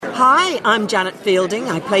Hi, I'm Janet Fielding.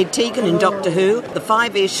 I played Tegan in Doctor Who. The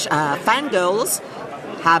Five-ish fangirls.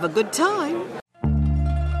 Have a good time.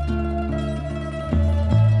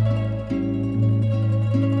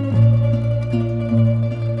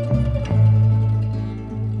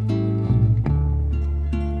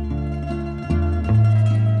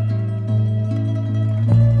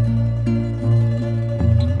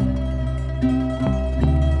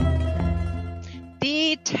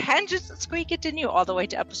 Tangents that Squeak continue all the way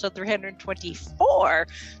to episode 324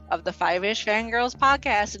 of the Five-ish Fangirls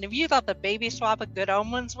podcast. And if you thought the baby swap of Good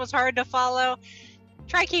Omens was hard to follow,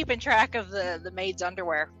 try keeping track of the maid's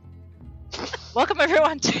underwear. Welcome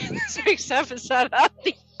everyone to this week's episode of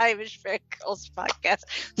the Five-ish Fangirls podcast.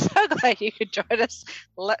 So glad you could join us.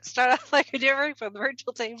 Let's start off like we do from the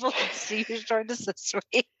virtual table and see who's joined us this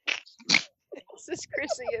week. This is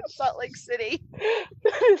Chrissy in Salt Lake City.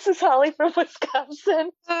 This is Holly from Wisconsin.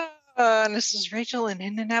 And this is Rachel in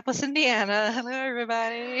Indianapolis, Indiana. Hello,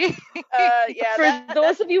 everybody. For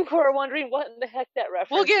those of you who are wondering what in the heck that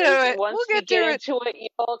reference we'll get to it. Once we'll we get into it,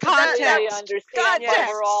 you'll really understand why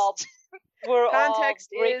we're all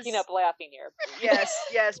breaking up laughing here.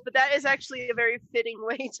 Yes, but that is actually a very fitting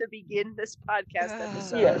way to begin this podcast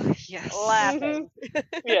episode. Yes. Laughing.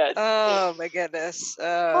 Yes. Oh my goodness.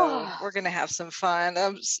 We're gonna have some fun.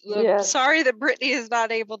 I'm sorry that Brittany is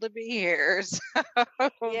not able to be here. So,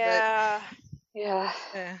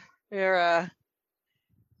 your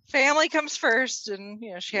family comes first, and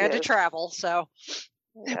she had to travel, so.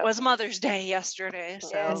 It was Mother's Day yesterday,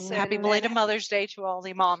 so happy belated Mother's Day to all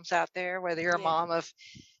the moms out there, whether you're a mom of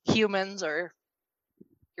humans or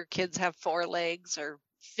your kids have 4 legs or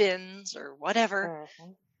fins or whatever.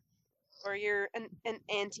 Or you're an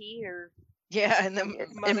auntie or... Yeah, and then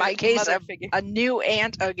in my case, a new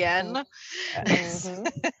aunt again.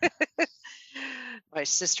 My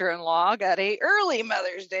sister-in-law got a early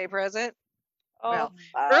Mother's Day present.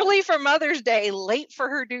 Early for Mother's Day, late for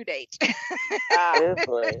her due date.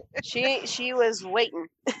 She was waiting.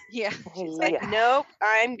 Yeah. She's like, nope,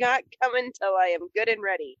 I'm not coming till I am good and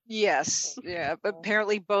ready. Yes. Yeah. But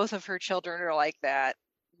apparently both of her children are like that,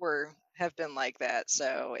 have been like that.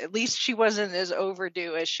 So at least she wasn't as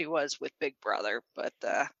overdue as she was with Big Brother. But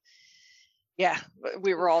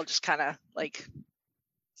we were all just kind of like,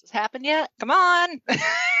 has this happened yet? Come on.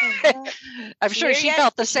 I'm sure she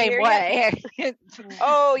felt the same way.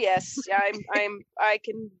 Oh yes, I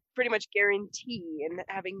can pretty much guarantee, and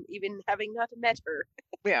having not met her.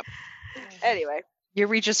 Yeah. Anyway, you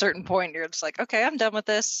reach a certain point, and you're just like, okay, I'm done with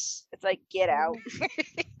this. It's like, get out.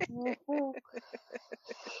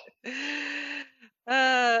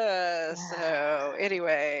 So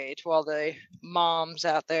anyway, to all the moms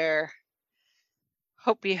out there,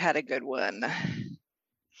 hope you had a good one.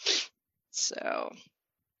 So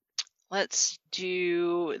let's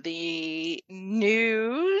do the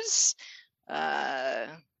news. Quite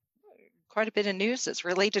a bit of news that's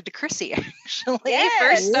related to Chrissy, actually.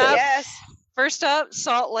 First up,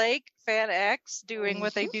 Salt Lake Fan X doing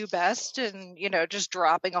what they do best, and just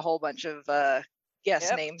dropping a whole bunch of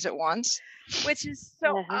guest names at once, which is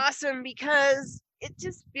so awesome because it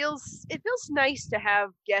feels nice to have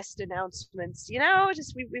guest announcements.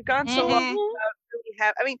 We've gone so long without really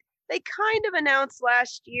have. I mean, they kind of announced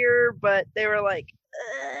last year, but they were like,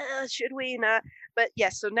 should we not? But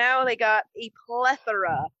yes, so now they got a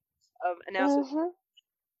plethora of announcements.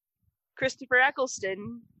 Christopher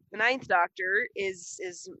Eccleston, the Ninth Doctor, is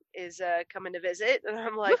coming to visit, and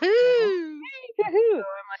I'm like, hey,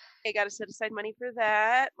 I got to set aside money for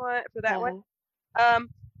that one.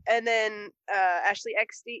 And then Ashley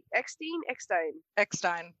Eckstein.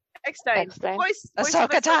 Voice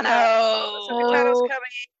Ahsoka Tano. Ahsoka Tano's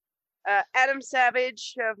coming. Adam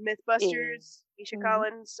Savage of Mythbusters, Misha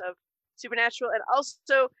Collins of Supernatural, and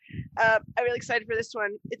also I'm really excited for this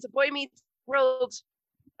one. It's a Boy Meets World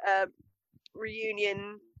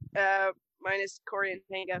reunion minus Corey and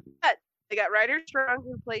Tanga, but they got Ryder Strong,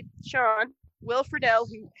 who played Sean, Will Friedle,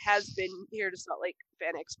 who has been here to Salt Lake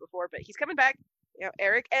Fan X before, but he's coming back.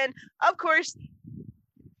 Eric, and of course,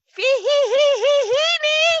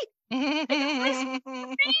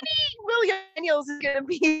 William Daniels is gonna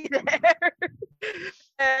be there,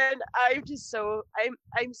 and I'm just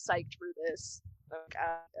I'm psyched for this.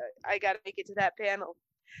 I gotta make it to that panel,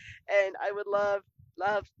 and I would love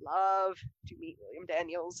to meet William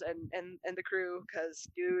Daniels and the crew, because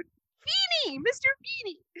dude, Mr.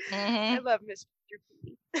 Feeney, I love Mr.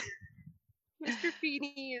 Feeney. Mr.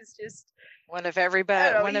 Feeney is just one of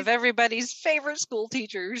everybody's favorite school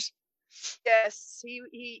teachers. Yes,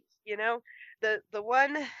 he the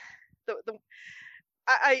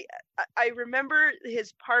I remember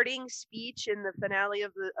his parting speech in the finale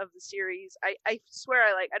of the series. I swear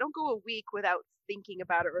I don't go a week without thinking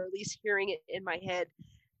about it, or at least hearing it in my head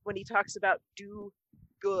when he talks about do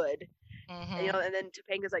good. Mm-hmm. You know, and then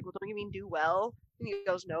Topanga's like, well, don't you mean do well? And he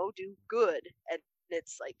goes, no, do good. And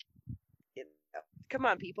it's like, you know, come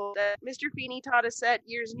on, people. Mr. Feeney taught us that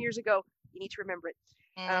years and years ago. You need to remember it.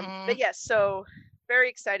 Mm-hmm. But yes, so very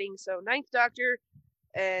exciting. So Ninth Doctor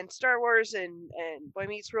and Star Wars and Boy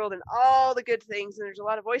Meets World and all the good things. And there's a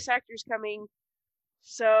lot of voice actors coming.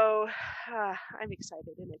 So I'm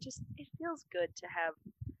excited, and it feels good to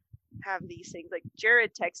have these things. Like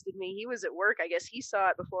Jared texted me, he was at work, I guess he saw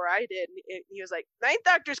it before I did, and he was like, Ninth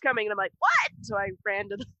Doctor's coming, and I'm like, what? So I ran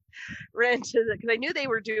to the because I knew they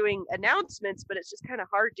were doing announcements, but it's just kind of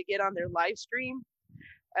hard to get on their live stream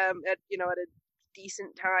at a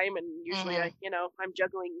decent time, and usually I'm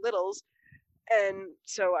juggling littles, and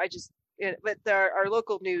so I just but our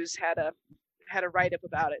local news had a write-up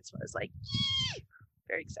about it, so I was like, yee!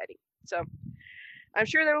 Very exciting. So I'm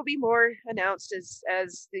sure there will be more announced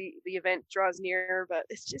as the event draws near, but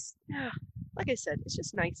it's just, like I said, it's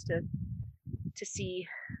just nice to see.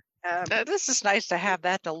 This is nice to have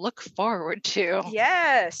that to look forward to.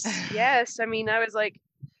 Yes. I mean, I was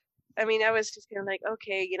just kind of like,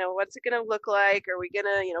 okay, what's it going to look like? Are we going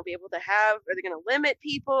to, be able to are they going to limit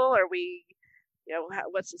people? Are we,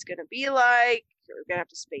 what's this going to be like? Are we going to have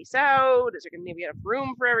to space out? Is there going to be enough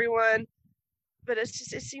room for everyone? But it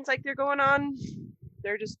seems like they're going on.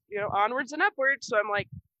 They're just, onwards and upwards. So I'm like,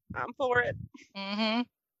 I'm for it. Mm-hmm.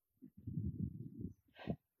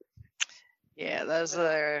 Yeah, those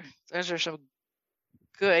are some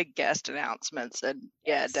good guest announcements, and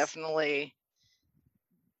yes, definitely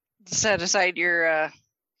set aside your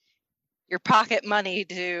pocket money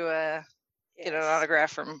to get an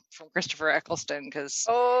autograph from Christopher Eccleston, because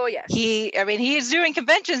he's doing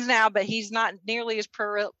conventions now, but he's not nearly as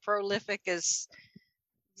prolific as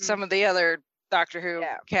some of the other Doctor Who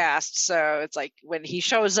casts. So it's like when he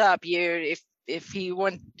shows up, if you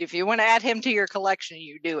want to add him to your collection,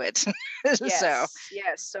 you do it. Yes.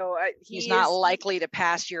 So he's not likely to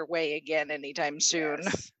pass your way again anytime soon.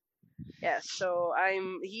 Yes. So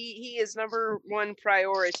he is number one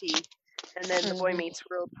priority, and then the Boy Meets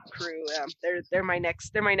World crew. They're my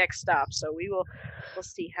next stop. So we'll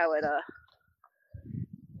see how it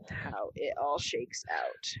all shakes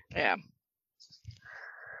out. Yeah.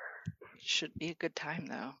 Should be a good time,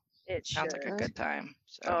 though. It sounds like a good time.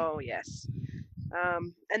 So. Oh yes.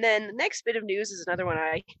 And then the next bit of news is another one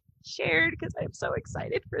I shared because I'm so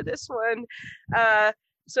excited for this one.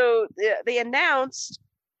 So they announced,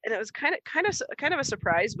 and it was kind of a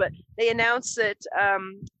surprise, but they announced that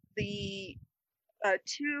the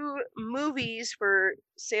 2 movies for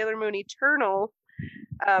Sailor Moon Eternal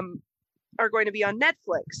are going to be on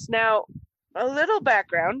Netflix. Now, a little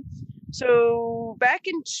background. So back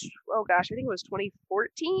in, I think it was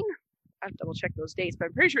 2014. I have to double check those dates, but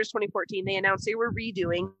I'm pretty sure it's 2014. They announced they were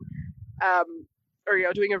redoing,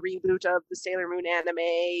 doing a reboot of the Sailor Moon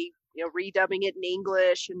anime, redubbing it in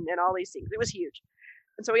English and all these things. It was huge.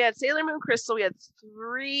 And so we had Sailor Moon Crystal. We had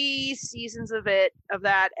 3 seasons of that,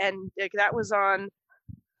 and that was on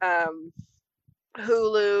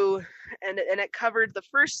Hulu, and it covered the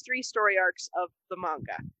first 3 story arcs of the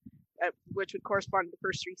manga, which would correspond to the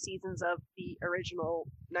first 3 seasons of the original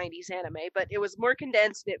 90s anime, but it was more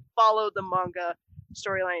condensed. It followed the manga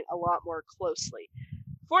storyline a lot more closely,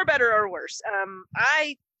 for better or worse.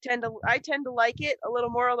 I tend to like it a little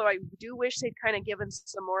more, although I do wish they'd kind of given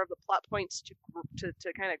some more of the plot points to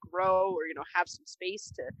kind of grow, or have some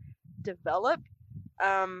space to develop.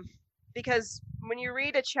 Because when you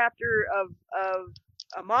read a chapter of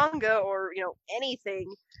a manga or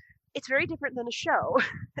anything, it's very different than a show.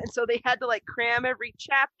 And so they had to cram every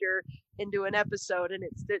chapter into an episode, and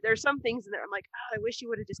there's some things in there I'm like, I wish you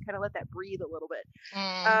would have just kind of let that breathe a little bit.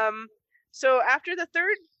 So after the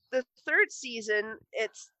third season,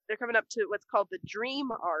 they're coming up to what's called the Dream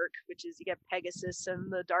arc, which is you get Pegasus and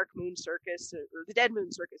the Dark Moon Circus, or the Dead Moon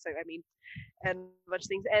Circus, and a bunch of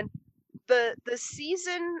things. And the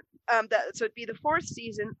season so it'd be the 4th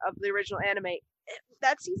season of the original anime.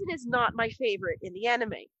 That season is not my favorite in the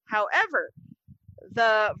anime. However,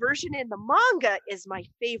 the version in the manga is my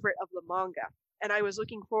favorite of the manga, and I was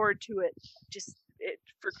looking forward to it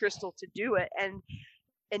for Crystal to do it, and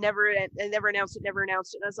it never announced it. And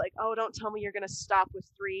I was like, oh, don't tell me you're gonna stop with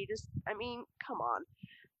 3. Come on,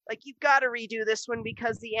 you've got to redo this one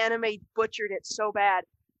because the anime butchered it so bad.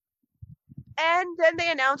 And then they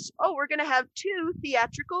announced, we're gonna have 2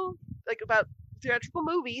 theatrical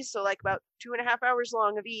movies, so about 2.5 hours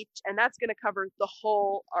long of each, and that's going to cover the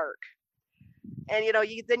whole arc. And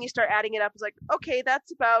then you start adding it up. It's like, okay,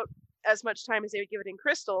 that's about as much time as they would give it in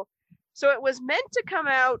Crystal. So it was meant to come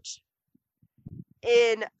out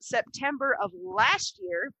in September of last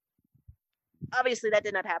year. Obviously, that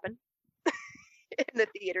did not happen in the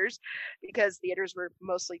theaters because theaters were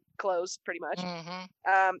mostly closed, pretty much.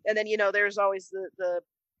 Mm-hmm. And then there's always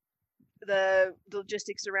the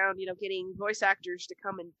logistics around getting voice actors to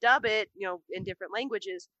come and dub it, in different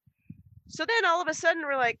languages. So then all of a sudden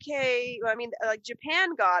we're like, hey, like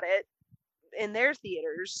Japan got it in their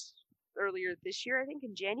theaters earlier this year, I think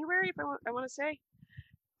in January, if I want to say.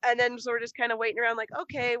 And then so we're just kind of waiting around like,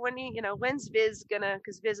 okay, when's Viz gonna,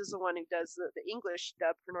 because Viz is the one who does the English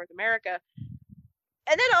dub for North America.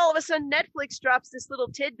 And then all of a sudden Netflix drops this little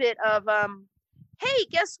tidbit of, hey,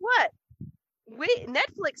 guess what?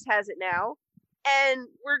 Netflix has it now, and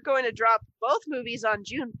we're going to drop both movies on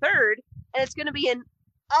June 3rd, and it's going to be in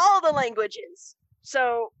all the languages.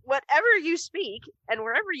 So whatever you speak and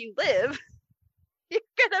wherever you live,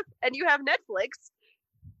 and you have Netflix,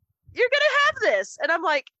 you're gonna have this. And I'm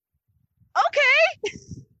like, okay.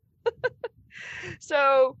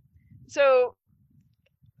 So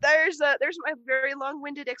there's my very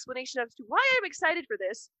long-winded explanation as to why I'm excited for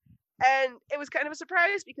this. And it was kind of a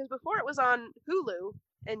surprise because before it was on Hulu,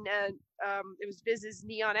 and it was Viz's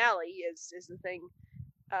Neon Alley is the thing.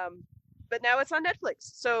 But now it's on Netflix.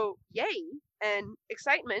 So yay and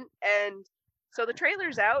excitement. And so the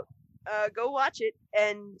trailer's out. Go watch it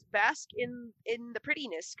and bask in the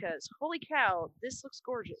prettiness, because holy cow, this looks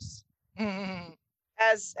gorgeous. Mm-hmm.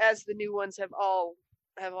 As the new ones have all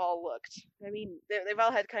looked. I mean, they've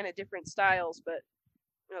all had kind of different styles, but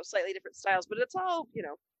slightly different styles. But it's all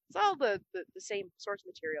it's all the same source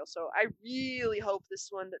material. So I really hope this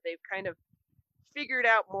one that they've kind of figured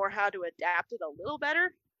out more how to adapt it a little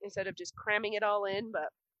better instead of just cramming it all in. But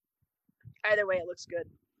either way, it looks good.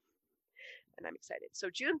 And I'm excited. So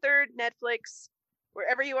June 3rd, Netflix,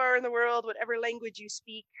 wherever you are in the world, whatever language you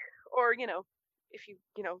speak, or if you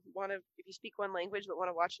if you speak one language but want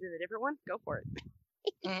to watch it in a different one, go for it.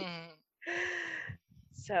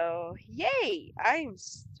 So yay! I'm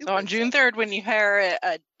super so on June 3rd, when you hear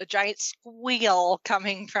a giant squeal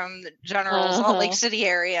coming from the general Salt Lake City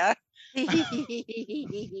area, I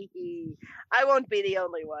won't be the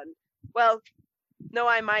only one. Well, no,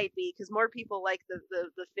 I might be, because more people like the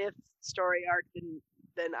fifth story arc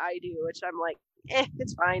than I do, which I'm like,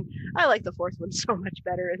 it's fine. I like the fourth one so much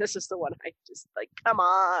better, and this is the one I just like, come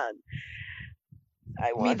on.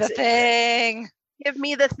 I want the thing. Give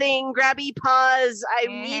me the thing, grabby paws. I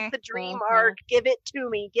need the dream arc. Give it to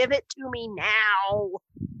me. Give it to me now.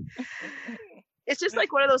 It's just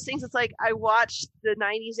like one of those things. It's like I watched the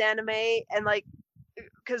 90s anime, and like,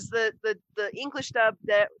 because the English dub,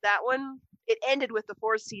 that one, it ended with the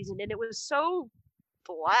fourth season, and it was so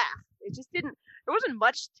blah. It just didn't, there wasn't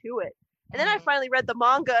much to it. And then I finally read the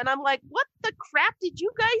manga, and I'm like, what the crap did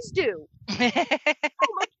you guys do? So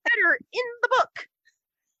much better in the book.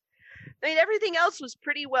 I mean, everything else was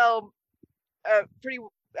pretty well,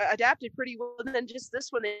 adapted pretty well, and then just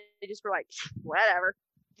this one, they just were like, whatever.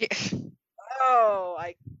 Yeah. Oh,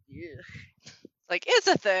 like, it's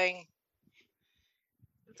a thing.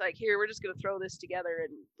 It's like, here, we're just gonna throw this together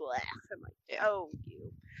and blah. I'm like, oh,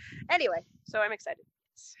 you. Anyway, so I'm excited.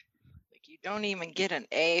 Like, you don't even get an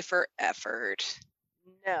A for effort.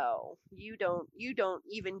 No, you don't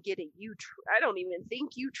even get it. I don't even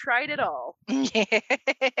think you tried at all.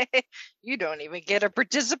 You don't even get a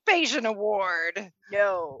participation award.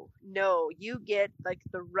 No, you get like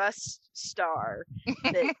the rust star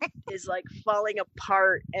that is like falling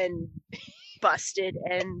apart and busted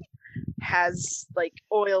and has like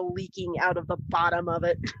oil leaking out of the bottom of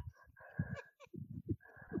it.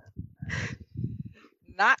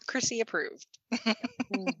 Not Chrissy approved.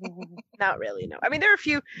 Not really, no. I mean, there are a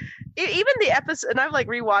few, even the episode, and I've like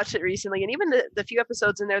rewatched it recently, and even the few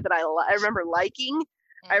episodes in there that I remember liking,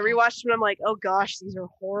 I rewatched them and I'm like, oh gosh, these are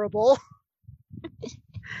horrible.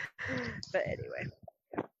 But anyway.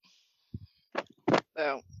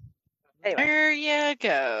 So, anyway. There you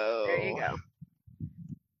go. There you go.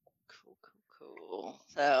 Cool.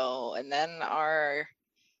 So, and then our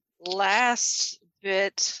last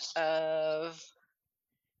bit of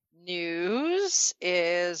news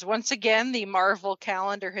is, once again, the Marvel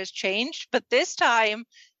calendar has changed, but this time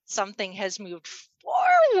something has moved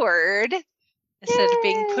forward instead of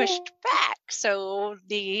being pushed back. So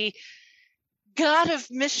the God of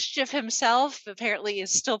Mischief himself apparently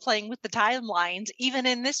is still playing with the timelines, even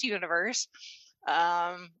in this universe,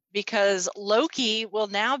 because Loki will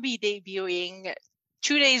now be debuting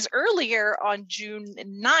 2 days earlier on June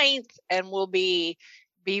 9th and will be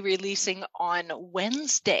releasing on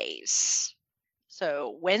Wednesdays.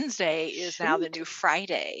 So Wednesday is now the new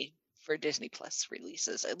Friday for Disney Plus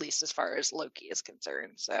releases, at least as far as Loki is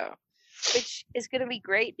concerned. So, which is going to be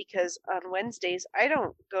great because on Wednesdays I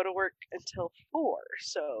don't go to work until 4,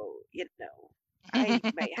 so I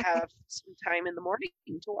might have some time in the morning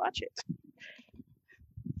to watch it.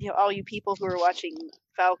 All you people who are watching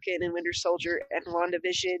Falcon and Winter Soldier and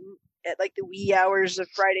WandaVision at like the wee hours of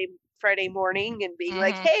Friday morning and being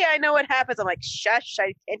like, hey, I know what happens. I'm like, shush,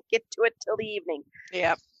 I can't get to it till the evening.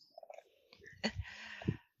 Yep.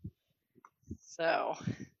 So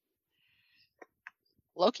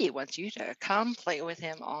Loki wants you to come play with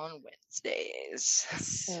him on Wednesdays.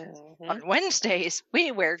 Mm-hmm. On Wednesdays,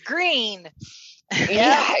 we wear green.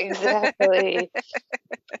 Yeah, exactly.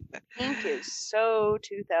 Pink is so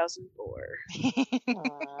 2004.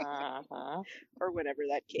 Or whenever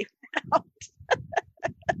that came out.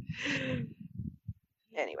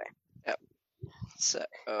 Anyway. Yep. So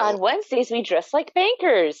on Wednesdays we dress like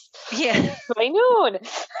bankers. Yeah. By noon.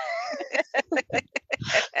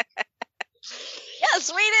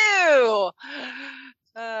 Yes, we do.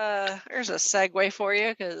 There's a segue for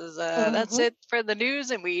you because that's it for the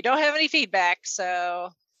news, and we don't have any feedback,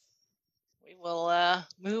 so we will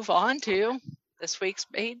move on to this week's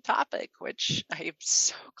main topic, which I'm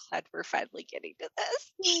so glad we're finally getting to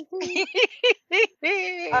this.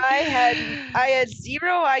 I had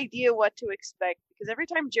zero idea what to expect because every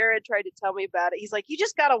time Jared tried to tell me about it, he's like, "You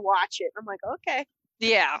just gotta watch it." I'm like, "Okay."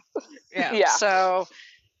 Yeah. So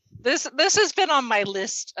this has been on my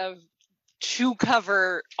list of to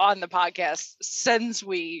cover on the podcast since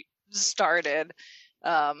we started.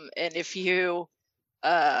 And if you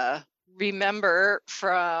remember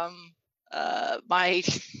from my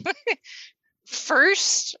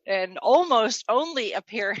first and almost only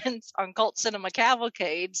appearance on Cult Cinema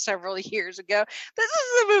Cavalcade several years ago, this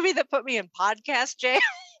is the movie that put me in podcast jail.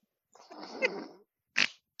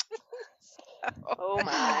 Oh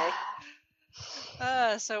my.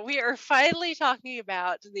 So we are finally talking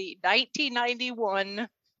about the 1991.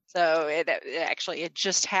 So it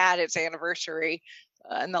just had its anniversary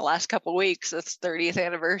in the last couple weeks. Its 30th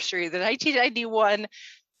anniversary. The 1991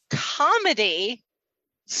 comedy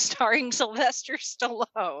starring Sylvester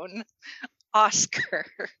Stallone, Oscar.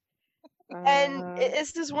 And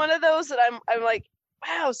this is one of those that I'm like,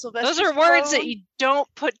 wow, Sylvester. Those are Stallone? words that you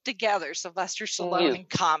don't put together. Sylvester Stallone in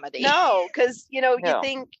comedy. No, because you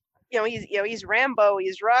think. He's Rambo,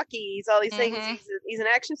 he's Rocky, he's all these things. He's an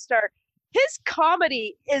action star. His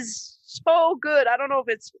comedy is so good. I don't know if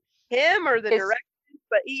it's him or the director,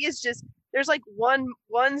 but he is just. There's like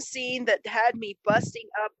one scene that had me busting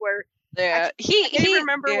up where I can't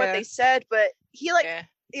remember what they said, but he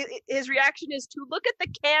his reaction is to look at the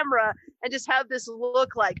camera and just have this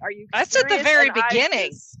look like, "Are you?" That's at the very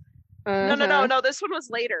beginning. No. This one was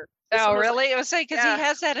later. Oh, really? I was saying because he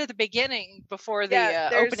has that at the beginning before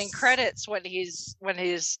the opening credits when he's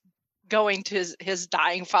going to his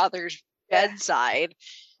dying father's bedside,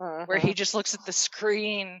 where he just looks at the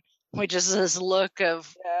screen, which is this look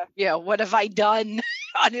of what have I done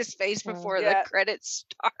on his face before the credits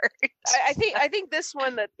start. I think this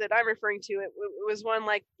one that I'm referring to, it was one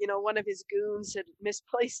like one of his goons had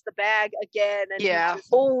misplaced the bag again, and I'm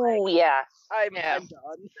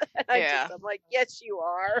done. I'm like, yes, you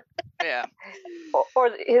are. Yeah. Or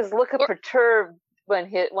his look of perturbed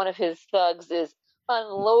when one of his thugs is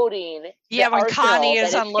unloading. Yeah, when Connie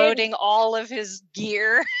is unloading all of his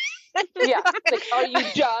gear. Yeah, like, are you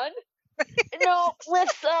done? No,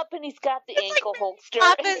 lifts up and he's got the ankle holster.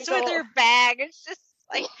 Happens with her bag. It's just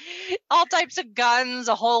like all types of guns,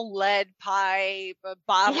 a whole lead pipe, a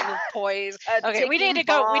bottle of poison. Okay, we need to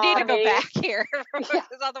go. We need to go back here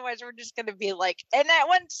because otherwise we're just going to be like in that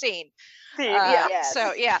one scene.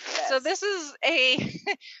 So this is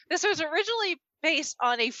this was originally based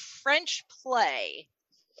on a French play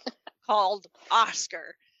called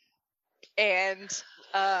Oscar, and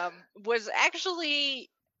was actually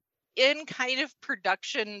in kind of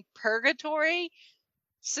production purgatory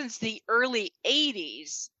since the early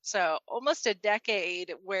 80s, so almost a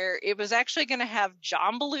decade, where it was actually going to have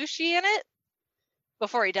John Belushi in it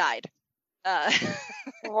before he died.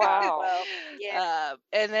 Wow.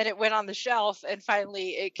 And then it went on the shelf, and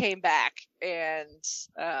finally it came back and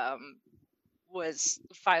was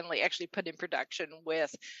finally actually put in production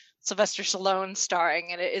with Sylvester Stallone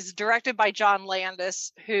starring, and it is directed by John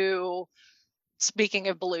Landis, who, speaking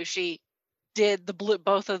of Belushi, did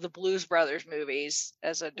both of the Blues Brothers movies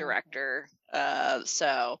as a director.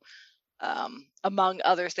 Among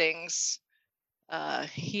other things,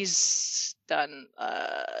 he's done.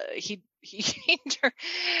 He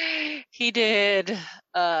did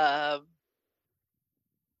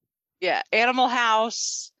Yeah, Animal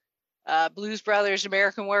House, Blues Brothers,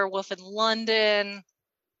 American Werewolf in London.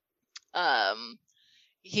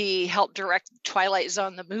 He helped direct Twilight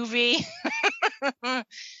Zone, the movie.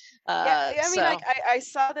 I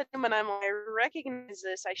saw that name and I'm like, I recognize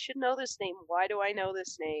this. I should know this name. Why do I know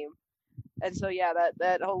this name? And so, yeah,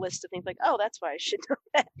 that whole list of things, like, oh, that's why I should know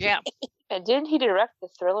that. Yeah. And didn't he direct the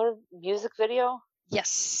Thriller music video?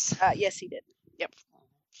 Yes. Yes, he did. Yep.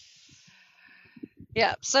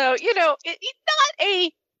 Yeah. So, not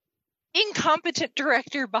a incompetent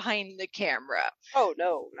director behind the camera. Oh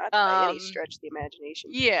no, not by any stretch of the imagination.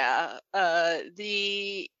 Yeah.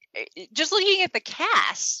 Just looking at the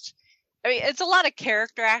cast, I mean, it's a lot of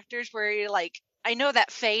character actors where you're like, I know that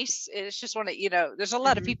face. It's just one of, there's a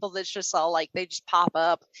lot of people that's just all like, they just pop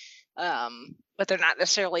up. But they're not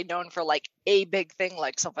necessarily known for like a big thing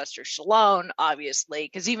like Sylvester Stallone, obviously,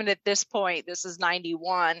 because even at this point, this is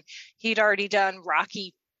 91, he'd already done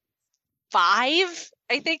Rocky 5,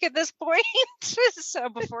 I think, at this point. So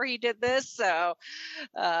before he did this, so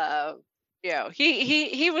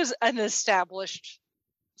he was an established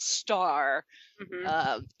star.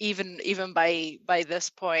 Even by this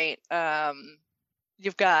point.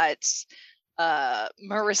 You've got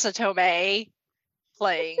Marissa Tomei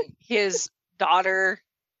playing his daughter,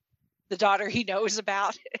 the daughter he knows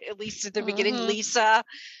about, at least at the beginning, Lisa.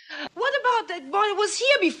 What about that boy who was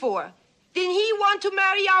here before? Didn't he want to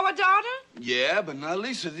marry our daughter? Yeah, but not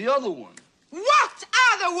Lisa, the other one. What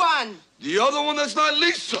other one? The other one that's not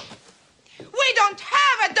Lisa. We don't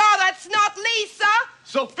have a daughter that's not Lisa.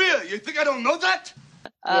 Sophia, you think I don't know that?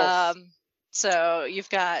 Yes. So you've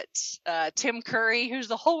got Tim Curry, who's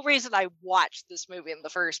the whole reason I watched this movie in the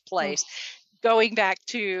first place. Going back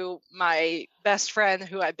to my best friend,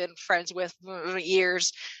 who I've been friends with for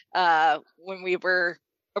years, when we were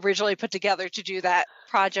originally put together to do that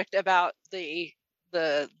project about the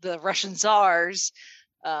Russian czars.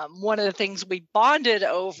 One of the things we bonded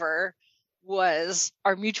over was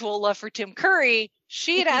our mutual love for Tim Curry.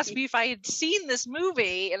 She had asked me if I had seen this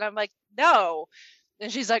movie, and I'm like, no.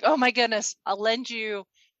 And she's like, oh my goodness, I'll lend you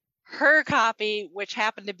her copy, which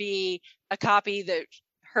happened to be a copy that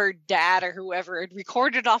her dad or whoever had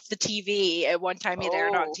recorded off the TV at one time. It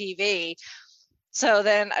aired on TV. So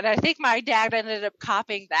then, and I think my dad ended up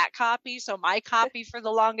copying that copy. So my copy for the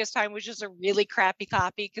longest time was just a really crappy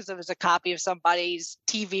copy because it was a copy of somebody's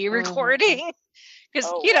TV recording.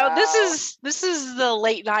 Because this is the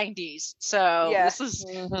late 90s, so this is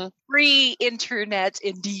pre-internet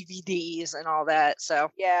and DVDs and all that. So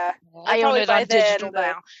I own it on digital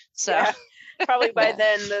now. So probably by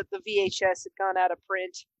then the VHS had gone out of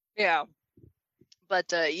print. Yeah,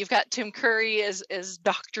 but you've got Tim Curry as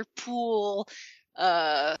Dr. Poole.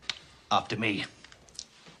 After me.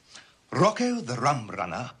 Rocco the rum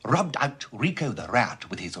runner rubbed out Rico the rat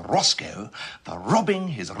with his Roscoe for robbing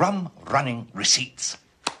his rum-running receipts.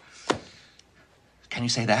 Can you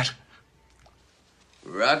say that?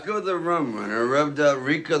 Rocco the rum runner rubbed out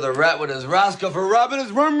Rico the rat with his Roscoe for robbing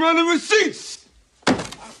his rum-running receipts.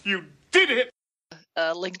 You did it!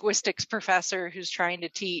 A linguistics professor who's trying to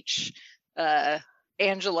teach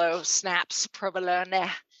Angelo Snaps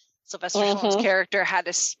Provolone, Sylvester Stallone's character, how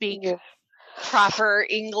to speak proper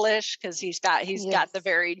English, because he's got the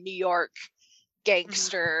very New York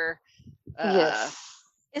gangster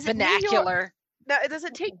vernacular. Now, does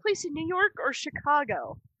it take place in New York or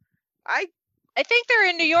Chicago? I think they're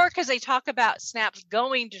in New York because they talk about Snaps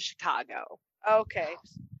going to Chicago. Okay.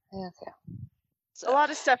 Okay. So, a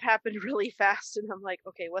lot of stuff happened really fast, and I'm like,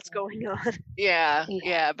 okay, what's going on? Yeah.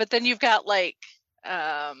 But then you've got like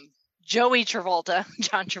Joey Travolta,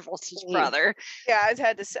 John Travolta's brother. Yeah, I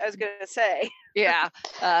was going to say. Yeah.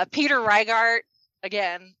 Peter Reigart,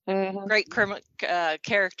 again, great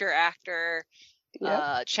character actor.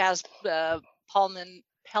 Chaz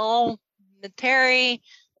Palminteri.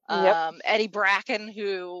 Eddie Bracken,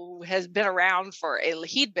 who has been around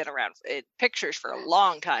he'd been around in pictures for a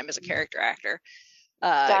long time as a character actor.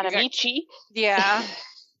 Don Amici. Yeah.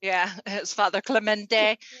 His father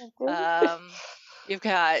Clemente. You've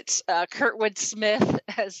got Kurtwood Smith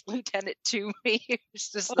as Lieutenant Toomey, who's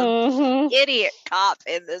just an idiot cop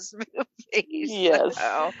in this movie. Yes.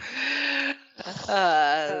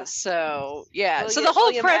 So the whole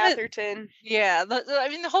William premise. Atherton. Yeah,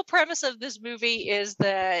 the whole premise of this movie is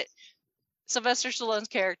that Sylvester Stallone's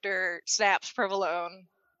character, Snaps Provolone,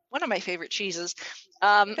 one of my favorite cheeses.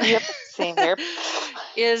 Same here.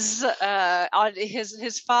 Is on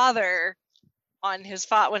his father, when his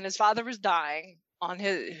father was dying,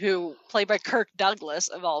 who played by Kirk Douglas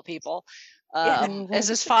of all people, as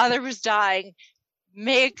his father was dying,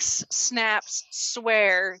 makes Snaps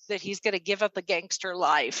swear that he's going to give up the gangster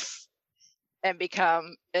life and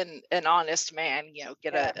become an honest man,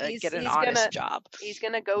 get an honest job. He's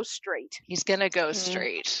gonna go straight. He's gonna go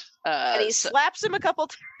straight. And he slaps him a couple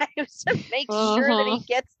times to make sure that he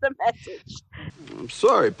gets the message. I'm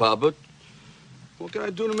sorry, Papa. What can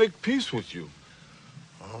I do to make peace with you?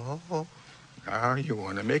 Oh, now you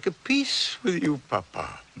want to make a peace with you,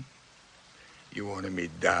 Papa. You want me to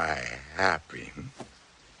die happy.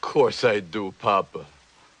 Of course I do, Papa.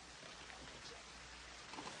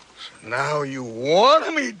 So now you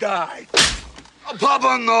want me to die. Oh,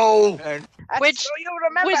 Papa, no! Which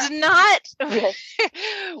was not,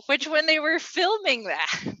 which when they were filming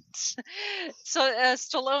that, so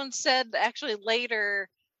Stallone said actually later,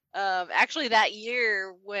 actually that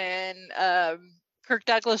year when Kirk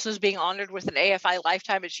Douglas was being honored with an AFI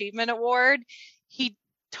Lifetime Achievement Award, he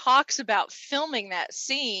talks about filming that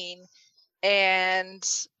scene, and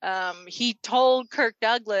he told Kirk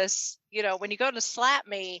Douglas, when you go to slap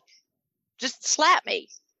me, just slap me.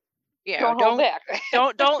 Don't hold back.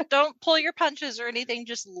 don't pull your punches or anything.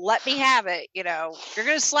 Just let me have it. You're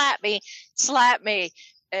gonna slap me.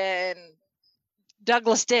 And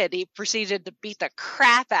Douglas did. He proceeded to beat the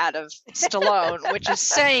crap out of Stallone, which is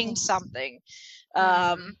saying something.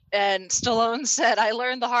 And Stallone said, "I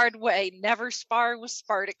learned the hard way. Never spar with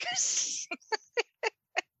Spartacus."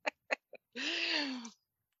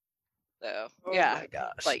 So, my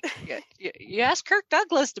gosh. You ask Kirk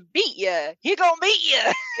Douglas to beat you, he gonna beat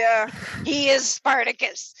you. Yeah. He is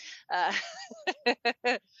Spartacus.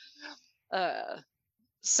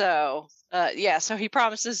 So he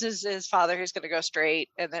promises his father he's gonna go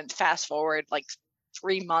straight, and then fast forward like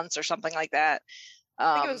 3 months or something like that.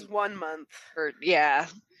 I think it was 1 month. Or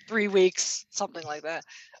 3 weeks, something like that.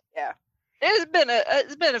 Yeah.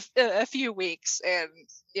 It's been a few weeks, and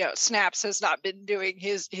Snaps has not been doing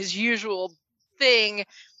his usual thing.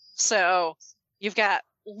 So you've got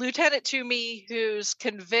Lieutenant Toomey, who's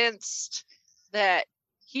convinced that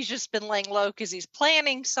he's just been laying low because he's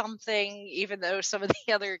planning something, even though some of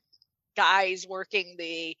the other guys working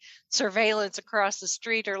the surveillance across the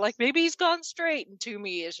street are like, maybe he's gone straight, and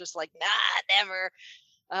Toomey is just like, nah, never.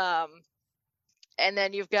 And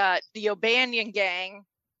then you've got the O'Banion gang.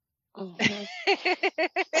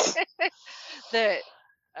 that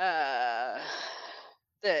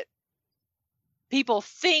people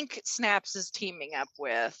think Snaps is teaming up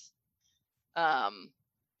with,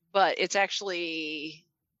 but it's actually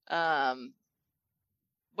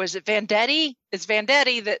was it Vendetti? It's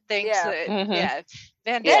Vendetti that thinks that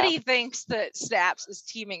Vendetti thinks that Snaps is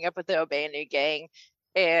teaming up with the O'Banion gang,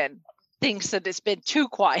 and thinks that it's been too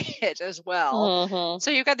quiet as well.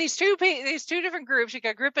 So you've got these two different groups. You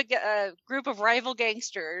got a group of rival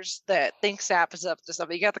gangsters that think Snaps is up to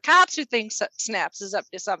something. You got the cops who think Snaps is up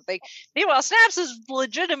to something. Meanwhile, Snaps is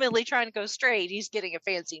legitimately trying to go straight. He's getting a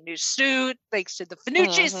fancy new suit thanks to the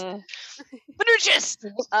Finucci's. Finucci's.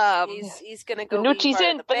 He's gonna go. Finucci's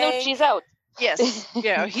in, Finucci's out. Yes,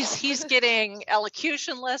 he's getting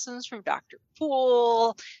elocution lessons from Dr.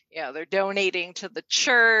 Poole. They're donating to the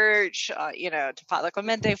church, to Father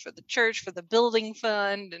Clemente for the church, for the building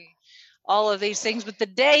fund, and all of these things. But the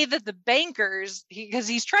day that the bankers, because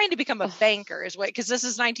he's trying to become a banker, because this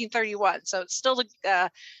is 1931, so it's still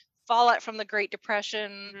the fallout from the Great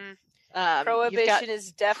Depression. Prohibition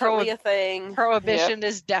is definitely a thing. Prohibition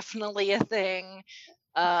is definitely a thing.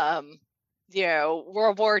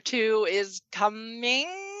 World War II is coming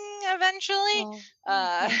eventually.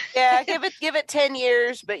 Give it 10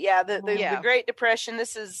 years, but the Great Depression.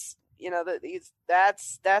 This is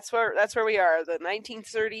that's where we are. The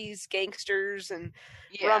 1930s gangsters and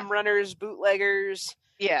rum runners, bootleggers.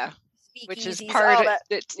 Yeah. Which is part of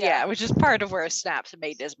which is part of where Snaps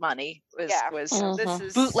made his money was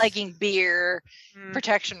bootlegging beer,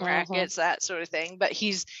 protection rackets, that sort of thing. But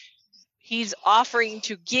he's offering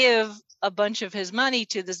to give a bunch of his money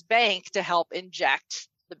to this bank to help inject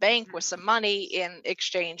the bank with some money in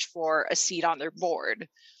exchange for a seat on their board.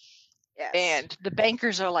 Yes. And the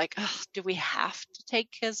bankers are like, do we have to take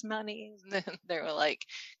his money? And then they were like,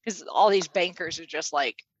 because all these bankers are just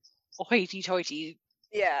like hoity-toity.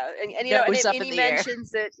 Yeah, and he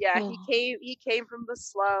mentions that he came from the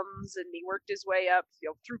slums and he worked his way up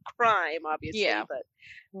through crime, obviously. Yeah.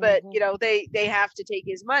 But they have to take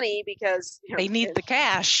his money because they need the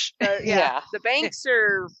cash. The banks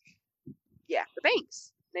are the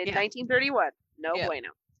banks in 1931. No bueno.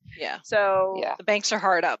 Yeah. So the banks are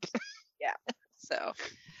hard up. Yeah. So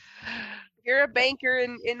if you're a banker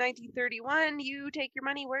in 1931, you take your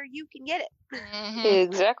money where you can get it. Mm-hmm.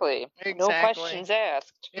 Exactly. No questions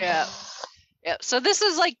asked. Yeah. Yeah. So this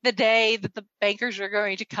is like the day that the bankers are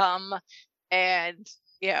going to come, and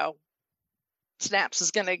Snaps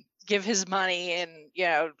is going to give his money and,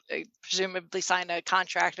 presumably sign a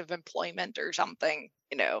contract of employment or something,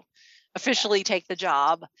 officially take the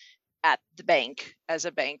job at the bank as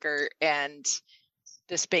a banker. And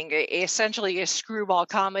this being essentially a screwball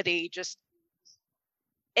comedy, just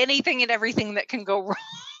anything and everything that can go wrong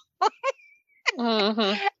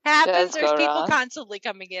happens. There's people constantly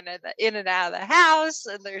coming in and out of the house,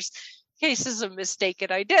 and there's cases of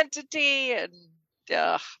mistaken identity, and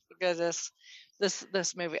goodness,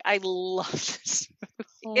 this movie, I love this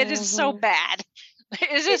movie. It is so bad.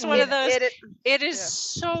 It's just one of those. It is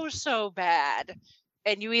so bad,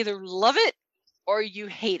 and you either love it or you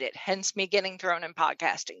hate it. Hence me getting thrown in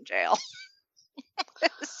podcasting jail.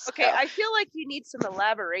 Okay, I feel like you need some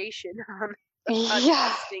elaboration on the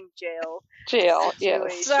podcasting jail. Yeah.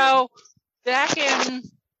 So back in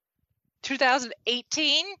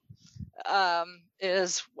 2018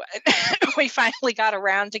 is when we finally got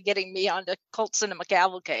around to getting me onto Cult Cinema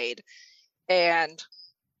Cavalcade, and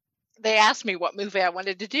they asked me what movie I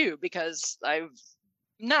wanted to do because I'm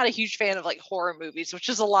not a huge fan of like horror movies, which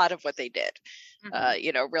is a lot of what they did.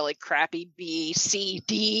 Really crappy B, C,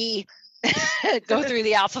 D, go through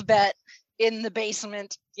the alphabet in the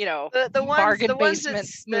basement, the bargain basement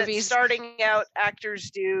movies. Starting out actors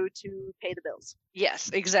do to pay the bills. Yes,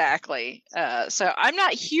 exactly. So I'm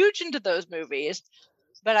not huge into those movies,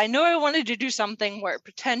 but I know I wanted to do something where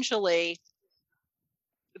potentially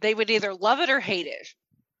they would either love it or hate it.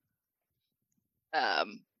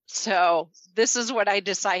 So this is what I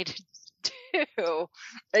decided to do.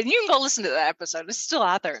 And you can go listen to that episode. It's still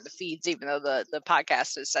out there in the feeds, even though the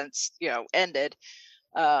podcast has since, ended.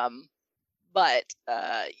 But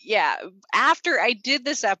after I did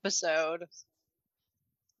this episode,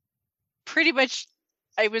 pretty much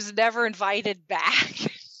I was never invited back.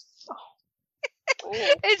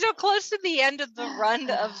 Until close to the end of the run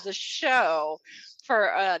of the show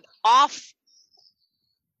for an off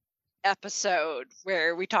episode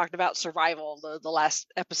where we talked about survival, the last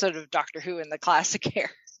episode of Doctor Who in the classic era.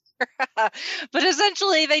 But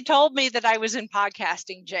essentially they told me that I was in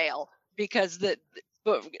podcasting jail because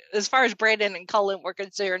but as far as Brandon and Cullen were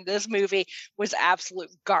concerned, this movie was absolute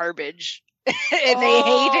garbage. And they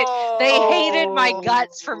hated my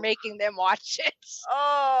guts for making them watch it.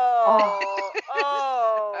 So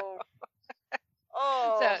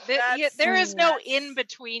there is no in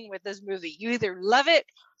between with this movie. You either love it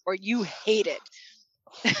or you hate it.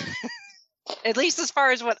 At least as far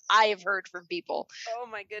as what I have heard from people. Oh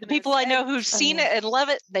my goodness. The people I know who've seen it and love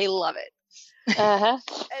it, they love it. And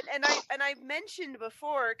I mentioned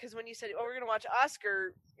before, because when you said, we're gonna watch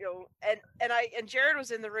Oscar, and Jared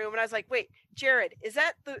was in the room, and I was like, wait, Jared, is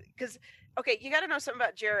that because okay, you got to know something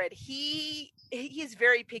about Jared. He is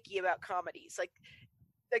very picky about comedies. Like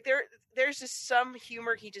there's just some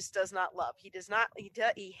humor he just does not love. He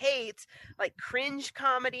hates like cringe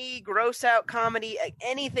comedy, gross out comedy,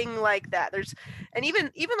 anything like that. And even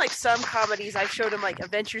like some comedies, I showed him like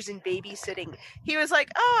Adventures in Babysitting. He was like,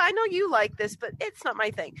 "Oh, I know you like this, but it's not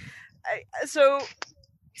my thing." So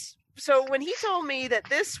when he told me that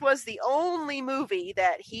this was the only movie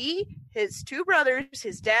that he, his two brothers,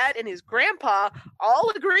 his dad, and his grandpa all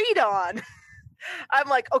agreed on, I'm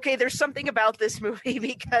like, okay, there's something about this movie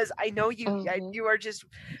because I know you you are just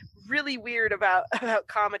really weird about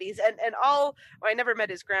comedies and all. Well, I never met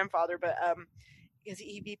his grandfather, but because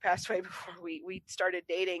he passed away before we started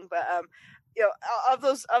dating. But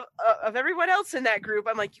of everyone else in that group,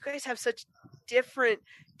 I'm like, you guys have such different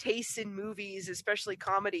tastes in movies, especially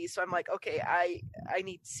comedies. So I'm like, okay, I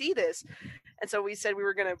need to see this. And so we said we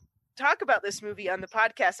were gonna talk about this movie on the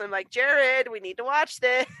podcast. I'm like, Jared, we need to watch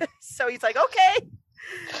this. So he's like, okay.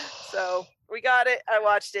 So we got it. I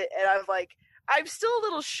watched it, and I'm like, I'm still a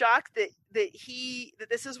little shocked that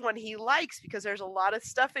this is one he likes, because there's a lot of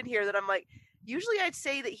stuff in here that I'm like, usually I'd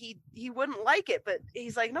say that he wouldn't like it, but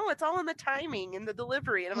he's like, no, it's all in the timing and the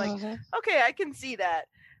delivery. And I'm like, okay, I can see that.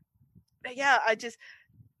 But yeah, I just,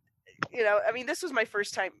 I mean, this was my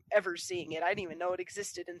first time ever seeing it. I didn't even know it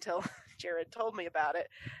existed until Jared told me about it,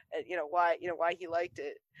 and why he liked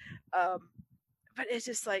it. But it's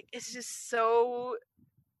just like, it's just so,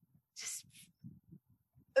 just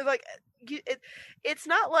like it's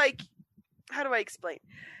not like, how do I explain?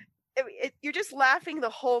 You're just laughing the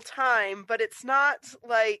whole time, but it's not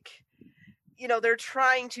like, they're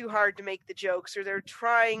trying too hard to make the jokes, or they're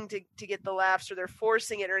trying to get the laughs, or they're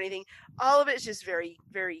forcing it or anything. All of it is just very,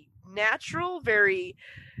 very natural, very,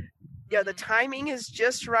 the timing is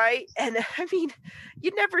just right. And I mean,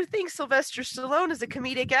 you'd never think Sylvester Stallone is a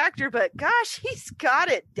comedic actor, but gosh, he's got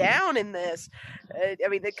it down in this. I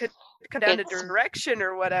mean, it could come down to direction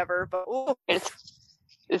or whatever, but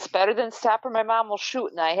It's better than Stop or My Mom Will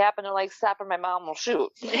Shoot, and I happen to like Stop or My Mom Will Shoot.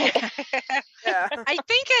 Yeah. I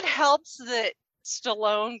think it helps that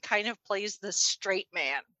Stallone kind of plays the straight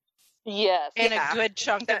man Yes. in a good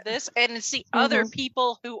chunk of this, and it's the other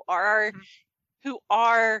people who are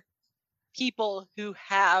people who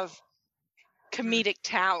have comedic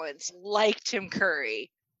talents like Tim Curry.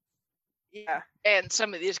 Yeah. And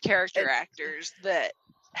some of these character actors that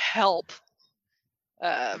help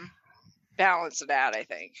balance it out, I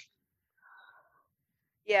think.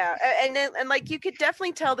 Yeah, and like you could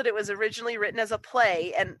definitely tell that it was originally written as a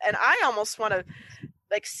play, and I almost want to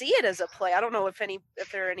like see it as a play. I don't know if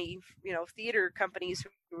there are any theater companies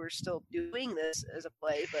who are still doing this as a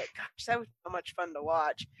play, but gosh, that was so much fun to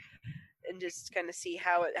watch, and just kind of see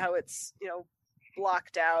how it's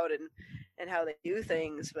blocked out and how they do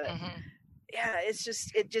things. But yeah,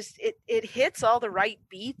 it hits all the right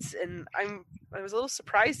beats, and I was a little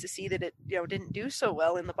surprised to see that it didn't do so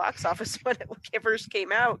well in the box office when it first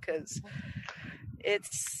came out, because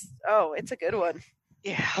it's a good one.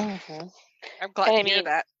 Yeah. I'm glad to hear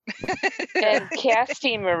that. And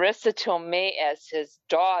casting Marissa Tomei as his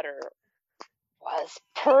daughter was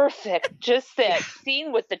perfect. Just that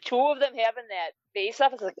scene with the two of them having that face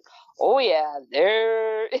off, it's like, oh yeah,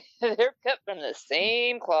 they're cut from the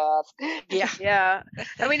same cloth. Yeah.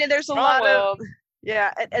 I mean, and there's a lot of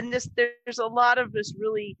and there's a lot of this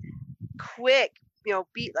really quick,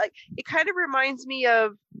 beat. Like it kind of reminds me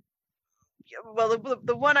of, well,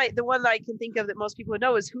 the one I can think of that most people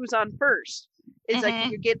know is Who's on First. It's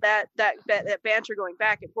like you get that banter going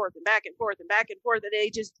back and forth and back and forth and back and forth, and they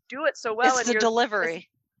just do it so well. It's the delivery.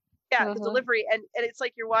 The delivery, and it's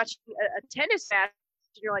like you're watching a tennis match,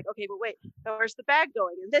 and you're like, okay, but wait, now where's the bag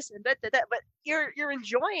going, and this and that, but you're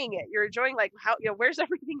enjoying it. You're enjoying like how where's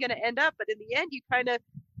everything going to end up, but in the end, you kind of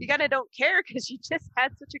don't care because you just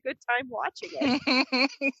had such a good time watching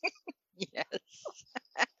it. Yes.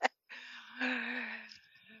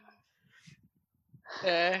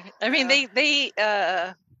 I mean, they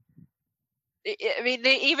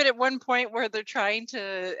even at one point where they're trying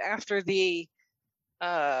to, after the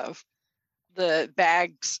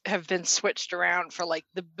bags have been switched around for like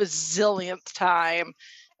the bazillionth time,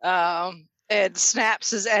 and Snaps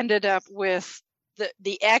has ended up with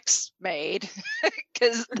the ex-maid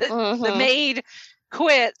because the maid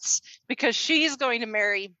quits because she's going to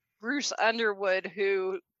marry Bruce Underwood,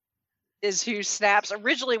 who Snaps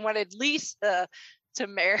originally wanted Lisa to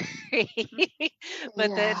marry.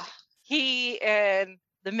 But then he and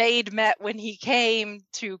the maid met when he came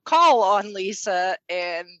to call on Lisa,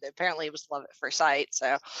 and apparently it was love at first sight.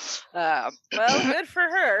 So, well, good for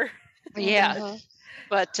her. Yeah.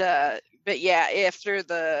 But yeah,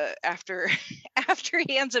 after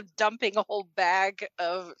he ends up dumping a whole bag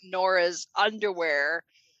of Nora's underwear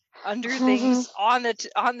under things on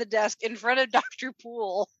the desk in front of Dr.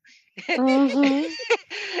 Poole.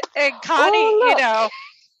 And Connie,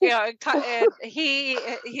 and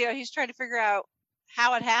he's trying to figure out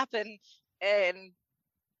how it happened, and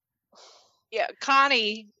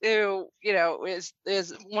Connie, who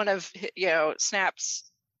is one of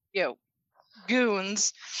Snap's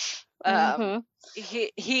goons,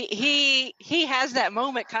 he has that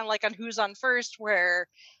moment kind of like on Who's on First, where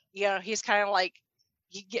he's kind of like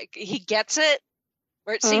he gets it.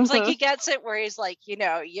 Where it seems like he gets it, where he's like, you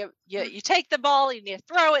take the ball and you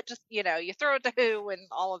throw it, you throw it to who and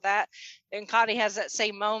all of that. And Connie has that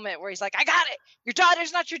same moment where he's like, I got it. Your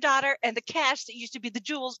daughter's not your daughter, and the cash that used to be the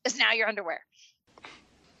jewels is now your underwear.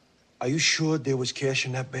 Are you sure there was cash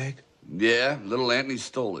in that bag? Yeah, little Anthony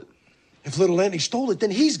stole it. If little Anthony stole it, then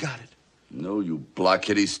he's got it. No, you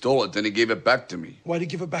blockhead, he stole it, then he gave it back to me. Why'd he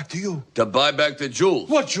give it back to you? To buy back the jewels.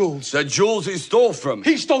 What jewels? The jewels he stole from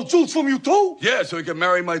me. He stole jewels from you too? Yeah, so he could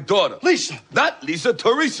marry my daughter. Lisa. Not Lisa,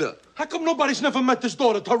 Teresa. How come nobody's never met this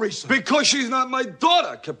daughter, Teresa? Because she's not my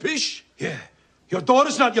daughter, capiche? Yeah. Your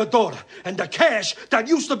daughter's not your daughter. And the cash that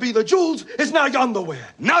used to be the jewels is now your underwear.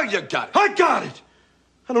 Now you got it. I got it.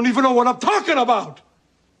 I don't even know what I'm talking about.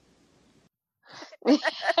 He's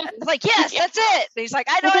like, yes, that's it. And he's like,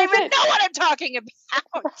 I don't even know what I'm talking about.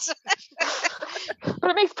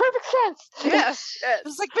 But it makes perfect sense. Yes.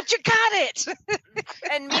 It's like, but you got it.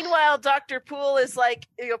 And meanwhile, Dr. Poole is like,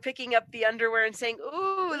 picking up the underwear and saying,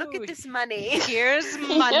 ooh, look at this money. Here's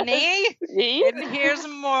money. And here's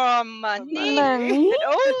more money. And,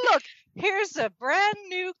 oh, look, here's a brand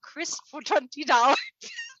new crisp for $20.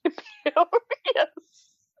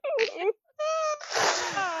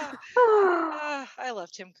 I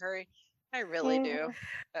love Tim Curry. I really do.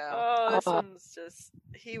 This one's just,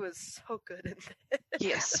 he was so good in this.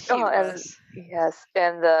 Yes, he was.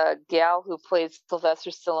 And the gal who played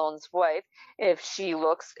Sylvester Stallone's wife, if she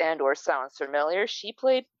looks and or sounds familiar, she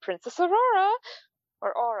played Princess Aurora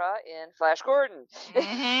in Flash Gordon.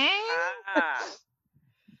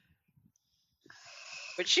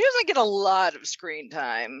 But she doesn't get a lot of screen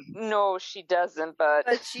time. No, she doesn't. But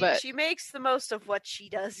she makes the most of what she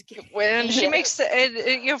does get. When she makes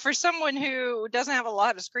for someone who doesn't have a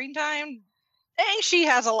lot of screen time, dang, she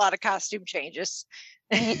has a lot of costume changes.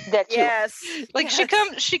 That too. Yes,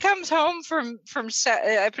 she comes home from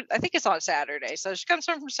I think it's on Saturday, so she comes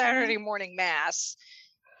home from Saturday morning mass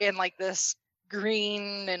in like this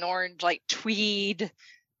green and orange like tweed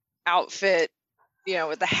outfit,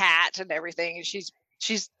 with the hat and everything, and she's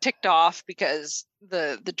ticked off because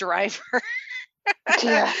the driver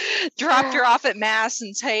dropped her off at mass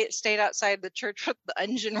and stayed outside the church with the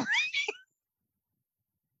engine running.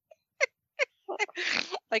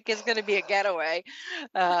 Like it's going to be a getaway.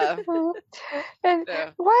 And why'd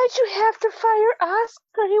you have to fire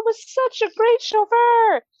Oscar? He was such a great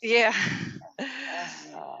chauffeur. Yeah.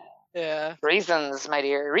 Yeah. Reasons, my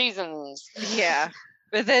dear, reasons. Yeah.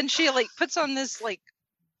 But then she puts on this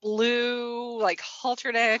blue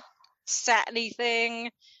halter neck satiny thing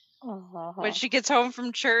when she gets home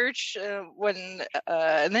from church.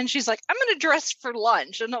 And then she's like, "I'm gonna dress for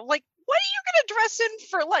lunch," and I'm like, "What are you gonna dress in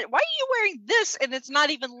for lunch? Why are you wearing this? And it's not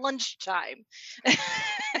even lunchtime."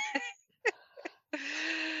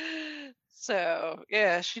 So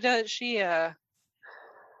yeah, she does. I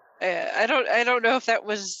don't know if that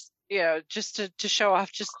was just to show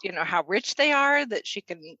off just how rich they are, that she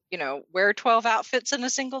can wear 12 outfits in a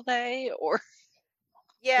single day, or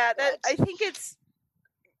I think it's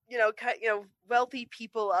wealthy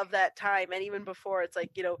people of that time, and even before, it's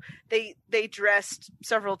like they dressed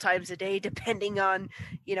several times a day depending on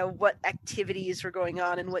what activities were going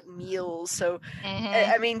on and what meals. So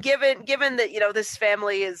I mean, given that this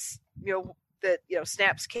family is that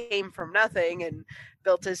Snaps came from nothing and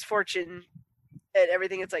built his fortune and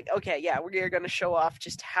everything, it's like, okay, yeah, we're going to show off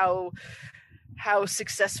just how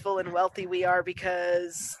successful and wealthy we are,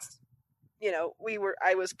 because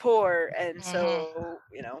I was poor, and so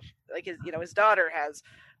his daughter has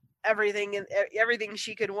everything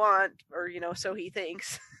she could want, or so he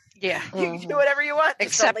thinks. Yeah. You can do whatever you want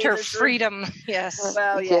except her freedom. Yes.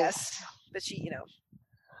 Well, yes, but she but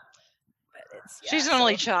she's an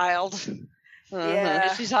only child.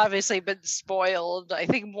 Yeah, she's obviously been spoiled, I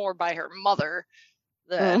think, more by her mother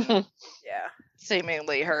than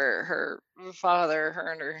seemingly her father.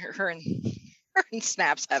 Her and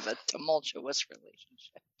Snaps have a tumultuous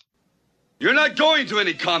relationship. You're not going to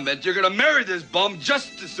any convent. You're going to marry this bum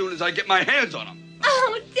just as soon as I get my hands on him.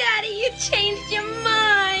 Oh, Daddy, you changed your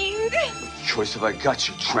mind. What choice have I got,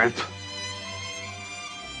 you tramp?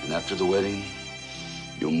 And after the wedding,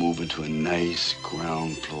 you'll move into a nice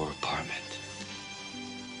ground floor apartment.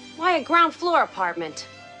 Why a ground floor apartment?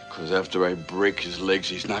 Because after I break his legs,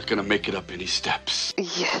 he's not going to make it up any steps.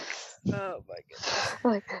 Yes. Oh, my goodness.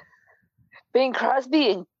 Like Bing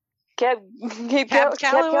Crosby and Cab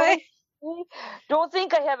Calloway? Don't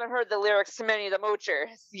think I haven't heard the lyrics to Minnie the Moocher.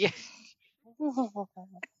 Yeah.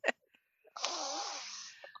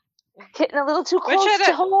 Hitting a little too close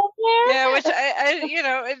to home there. Yeah, which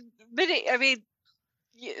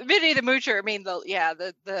Minnie the Moocher. I mean,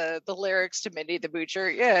 the lyrics to Minnie the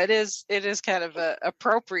Moocher. Yeah, it is kind of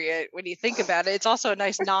appropriate when you think about it. It's also a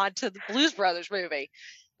nice nod to the Blues Brothers movie.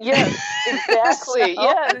 Yes, exactly.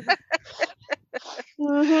 Yes.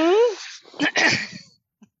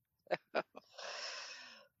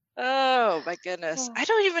 Oh my goodness, I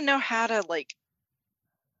don't even know how to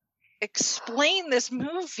explain this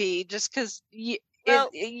movie, just because you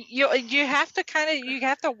have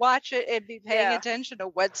to watch it and be paying attention to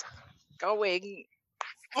what's going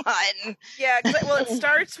on. Yeah, well, it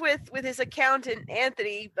starts with his accountant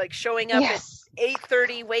Anthony showing up at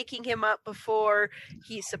 8:30, waking him up before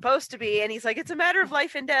he's supposed to be, and he's like, "It's a matter of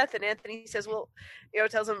life and death." And Anthony says, "Well,"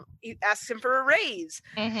 tells him, he asks him for a raise.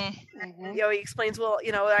 Mm-hmm. He explains, "Well,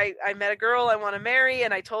 I met a girl I want to marry,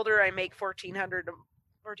 and I told her I make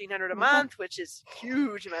 $1,400 a month, which is a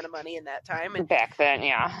huge amount of money in that time." And back then,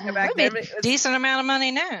 back then, it was a decent amount of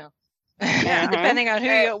money now. Yeah, depending on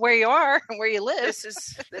where you are and where you live.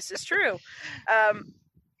 This is true.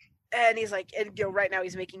 And he's like, right now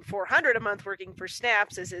he's making $400 a month working for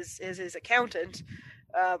Snaps as his accountant.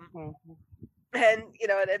 And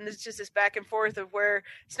and it's just this back and forth of where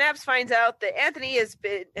Snaps finds out that Anthony has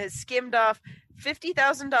skimmed off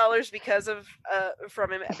 $50,000 because of a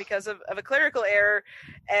clerical error,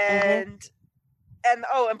 and and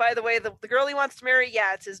by the way, the girl he wants to marry,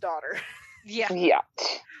 it's his daughter. Yeah. Yeah.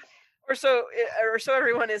 Or so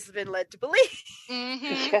everyone has been led to believe.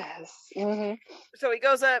 Mm-hmm. Yes. Mm-hmm. So he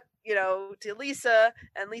goes up, to Lisa,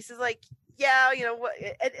 and Lisa's like, yeah, what,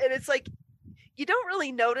 and it's like, you don't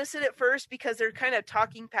really notice it at first because they're kind of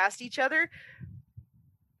talking past each other.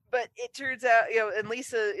 But it turns out, and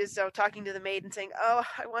Lisa is talking to the maid and saying, oh,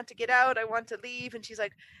 I want to get out, I want to leave. And she's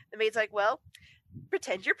like, the maid's like, well,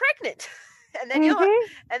 pretend you're pregnant. And then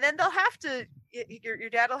and then they'll have to, your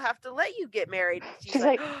dad will have to let you get married. She's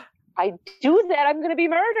like, I do that, I'm going to be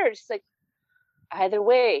murdered. She's like, either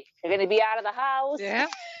way, you're going to be out of the house. Yeah.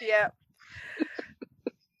 Yeah.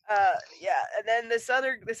 And then this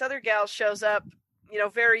other gal shows up,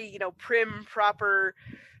 very, prim, proper,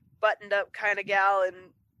 buttoned up kind of gal,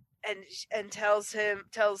 and tells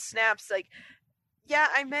Snaps, like, yeah,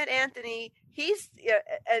 I met Anthony. He's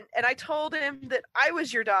and I told him that I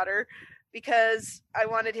was your daughter because I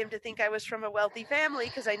wanted him to think I was from a wealthy family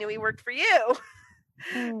because I knew he worked for you.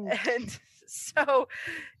 And so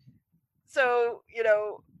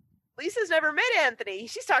Lisa's never met Anthony.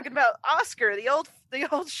 She's talking about Oscar, the old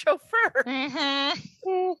chauffeur. Mm-hmm.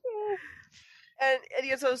 And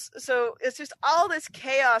so it's just all this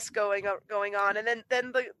chaos going on, and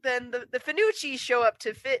then the Finucci show up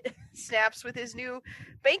to fit Snaps with his new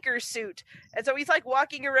banker suit, and so he's like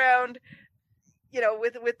walking around,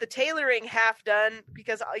 with the tailoring half done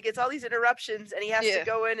because he gets all these interruptions, and he has to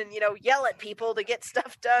go in and yell at people to get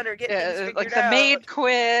stuff done or get things figured like out. the maid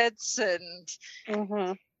quits, and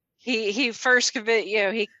he first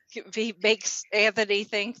he makes Anthony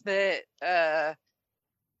think that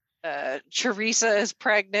Teresa is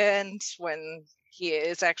pregnant when he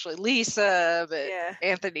is actually Lisa, but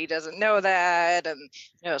Anthony doesn't know that, and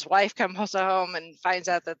his wife comes home and finds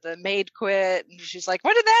out that the maid quit, and she's like,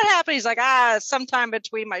 when did that happen? He's like, sometime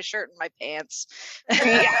between my shirt and my pants.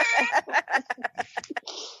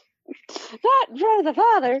 Not for the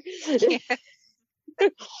father.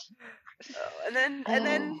 And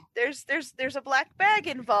then there's a black bag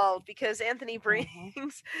involved because Anthony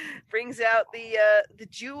brings out the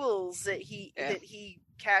jewels that he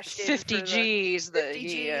cashed in 50 G's, 50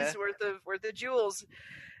 G's worth of jewels,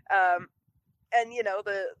 and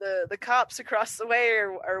the cops across the way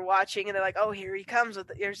are watching, and they're like, oh, here he comes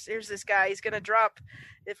here's this guy, he's gonna drop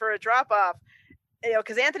it for a drop off,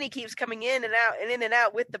 because Anthony keeps coming in and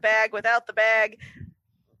out with the bag, without the bag.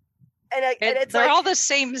 And it's they're like, all the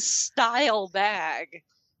same style bag.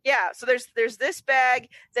 Yeah, so there's this bag,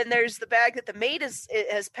 then there's the bag that the maid has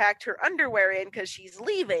packed her underwear in because she's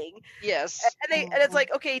leaving. Yes, and it's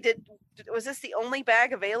like, okay, was this the only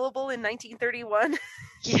bag available in 1931?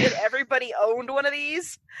 Did everybody owned one of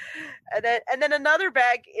these? And then another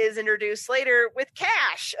bag is introduced later with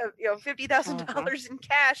cash, $50,000 in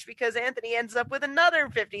cash, because Anthony ends up with another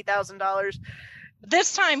 $50,000.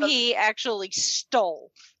 This time he actually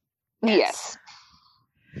stole. Yes.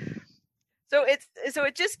 So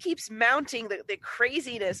it just keeps mounting the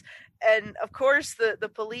craziness, and of course the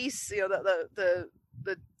police, the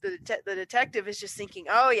detective is just thinking,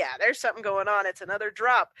 oh yeah, there's something going on. It's another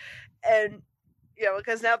drop, and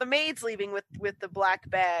because now the maid's leaving with the black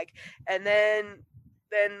bag, and then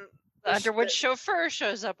the Underwood chauffeur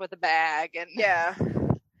shows up with a bag, and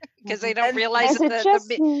because they don't and realize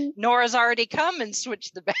that Nora's already come and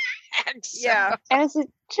switched the bags. So. Yeah. And is it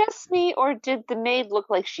just me, or did the maid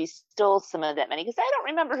look like she stole some of that money? Because I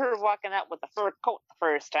don't remember her walking out with the fur coat the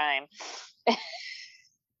first time.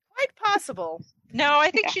 Quite possible. No,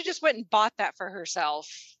 I think she just went and bought that for herself.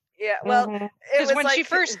 Yeah, well, because when she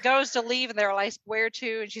first goes to leave, and they're like, "Where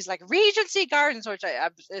to?" and she's like, "Regency Gardens," which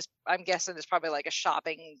I'm guessing is probably like a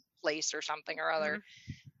shopping place or something or other.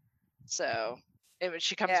 Mm-hmm. So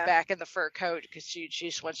she comes back in the fur coat because she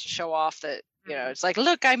just wants to show off that it's like,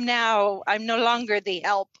 look, I'm no longer the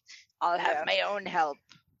help. I'll have my own help.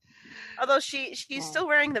 Although she's still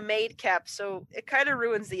wearing the maid cap, so it kind of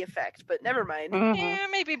ruins the effect. But never mind. Mm-hmm. Yeah,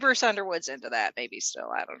 maybe Bruce Underwood's into that. Maybe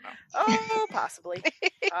still, I don't know. Oh, possibly.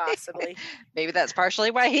 Maybe that's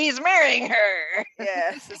partially why he's marrying her.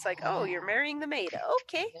 Yes, it's like, oh, you're marrying the maid.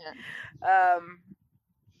 Okay. Yeah.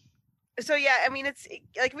 So yeah, I mean, it's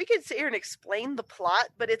like we could sit here and explain the plot,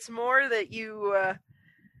 but it's more that you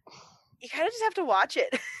kind of just have to watch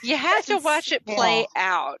it. You have to watch it play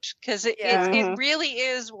out, because it really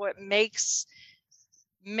is what makes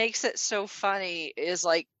it so funny. Is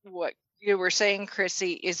like what you were saying,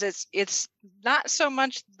 Chrissy. Is it's not so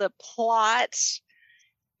much the plot,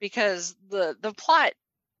 because the plot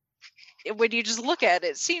when you just look at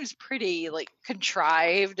it, it seems pretty like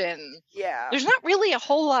contrived, and Yeah. there's not really a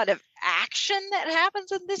whole lot of action that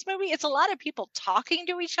happens in this movie. It's a lot of people talking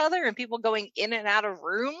to each other and people going in and out of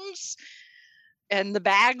rooms and the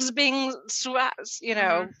bags being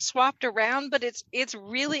swapped around, but it's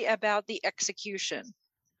really about the execution.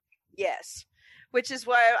 Yes. Which is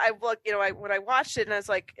why I looked, when I watched it and I was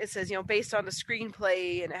like, it says, based on the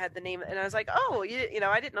screenplay, and it had the name, and I was like, oh, I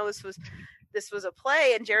didn't know this was a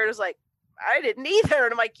play. And Jared was like, I didn't either.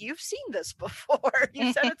 And I'm like, you've seen this before.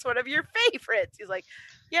 You said it's one of your favorites. He's like,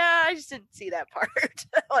 yeah, I just didn't see that part.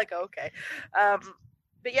 Like, okay.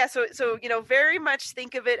 But yeah, so very much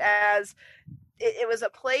think of it as it was a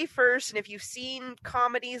play first. And if you've seen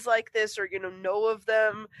comedies like this or, know of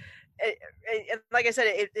them, and like I said,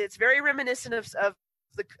 it's very reminiscent of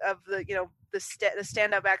the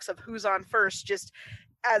stand-up acts of Who's on First, just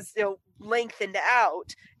as lengthened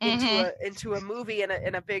out into a movie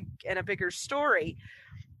and a bigger story.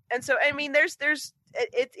 And so I mean,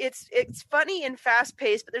 it's funny and fast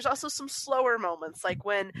paced, but there's also some slower moments, like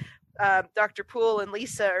when Dr. Poole and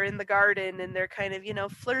Lisa are in the garden and they're kind of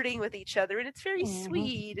flirting with each other, and it's very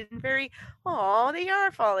sweet and very they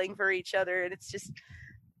are falling for each other, and it's just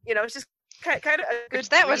it's just kind of a good.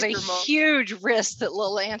 That was a huge risk that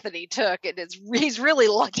Lil Anthony took, and he's really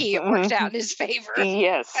lucky it worked out in his favor.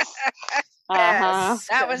 Yes. Yes.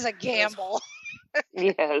 That was a gamble.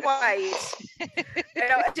 Yes. Right.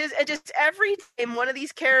 Just every time one of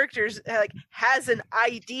these characters has an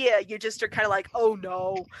idea, you just are kind of like, oh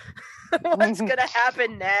no, what's gonna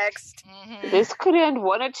happen next? This could end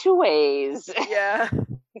one of two ways. Yeah.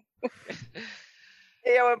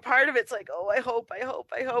 And part of it's like, oh, I hope.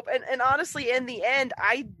 And honestly, in the end,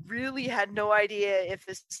 I really had no idea if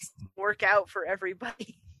this would work out for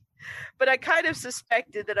everybody. But I kind of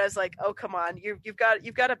suspected that. I was like, oh, come on, you've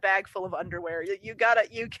got a bag full of underwear. You gotta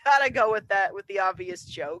go with that, with the obvious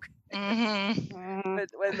joke. Mm-hmm.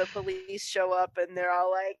 When the police show up and they're all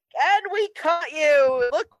like, and we caught you.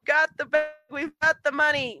 Look, got the bag. We've got the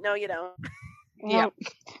money. No, you don't. Yeah.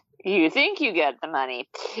 You think you get the money.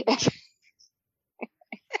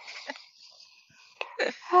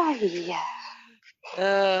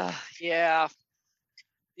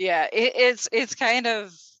 Yeah. It's kind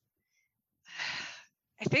of,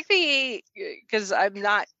 I think because I'm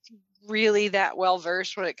not really that well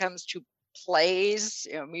versed when it comes to plays,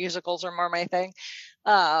 musicals are more my thing,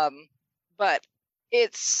 but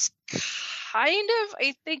it's kind of,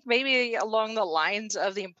 I think, maybe along the lines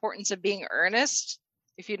of The Importance of Being Earnest,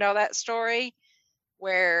 if you know that story,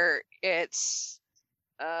 where it's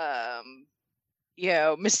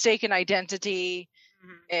mistaken identity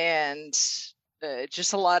and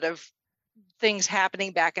just a lot of things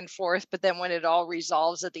happening back and forth, but then when it all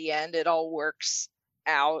resolves at the end, it all works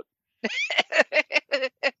out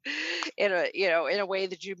in a way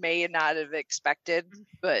that you may not have expected,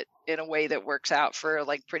 but in a way that works out for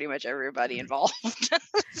like pretty much everybody involved.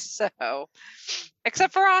 So,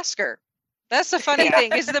 except for Oscar. That's the funny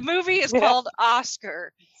thing, is the movie is called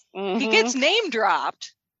Oscar. He gets name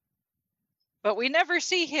dropped, but we never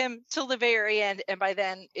see him till the very end, and by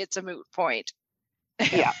then it's a moot point.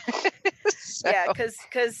 Yeah. Yeah, because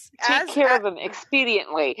take care of him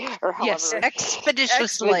expediently, or however. Yes,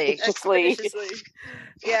 expeditiously.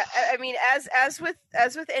 Yeah, I mean, as with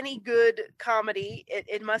any good comedy,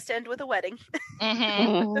 it must end with a wedding.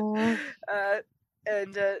 Mm-hmm.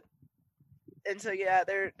 And so yeah,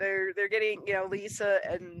 they're getting, Lisa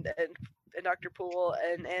and Dr. Poole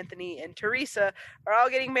and Anthony and Teresa are all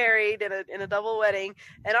getting married in a double wedding,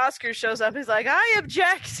 and Oscar shows up. He's like, I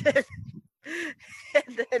object.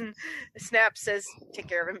 And then Snap says, take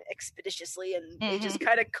care of him expeditiously, and they just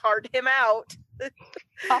kind of cart him out.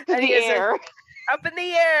 Up in the air. Up in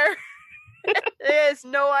the air. He has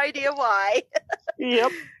no idea why.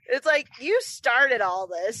 Yep. It's like, you started all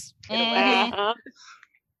this in a way.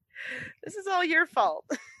 This is all your fault.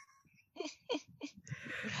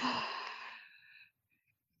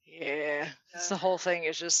 Yeah. The whole thing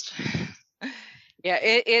is just... Yeah,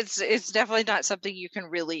 it's definitely not something you can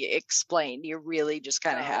really explain. You really just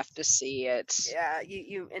kind of have to see it. Yeah,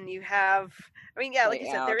 you have. I mean, yeah, like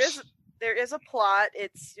I said, there is a plot.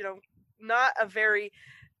 It's not a very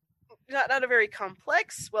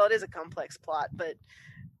complex. Well, it is a complex plot, but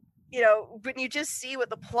when you just see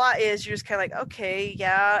what the plot is, you're just kind of like, okay,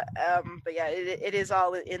 yeah. But yeah, it is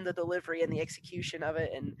all in the delivery and the execution of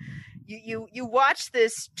it, and you watch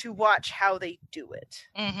this to watch how they do it.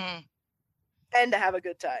 Mm-hmm. And to have a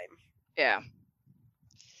good time. Yeah.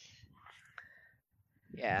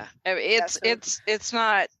 I mean, it's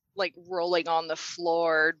not like rolling on the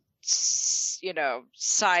floor,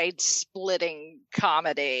 side splitting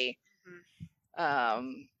comedy.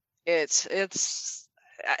 It's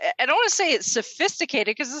I don't want to say it's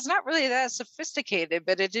sophisticated because it's not really that sophisticated,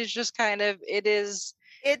 but it is just kind of it's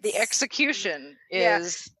the execution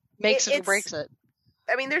makes it or breaks it.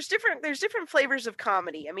 I mean, there's different flavors of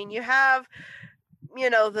comedy. I mean, you have,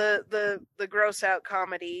 the gross out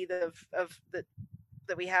comedy that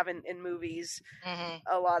we have in movies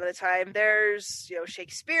a lot of the time. There's,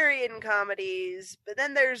 Shakespearean comedies, but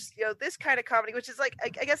then there's, this kind of comedy, which is like, I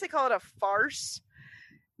guess they call it a farce.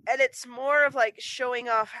 And it's more of like showing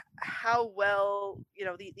off how well,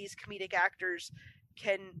 these comedic actors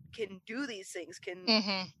can do these things,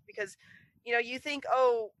 because, you think,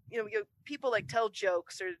 people like tell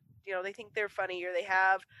jokes or, they think they're funny or they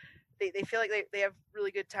feel like they have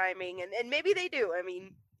really good timing and maybe they do. I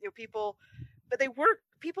mean, people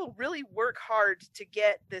really work hard to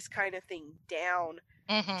get this kind of thing down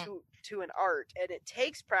to an art, and it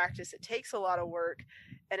takes practice. It takes a lot of work,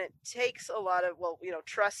 and it takes a lot of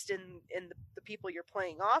trust in the people you're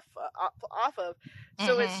playing off of.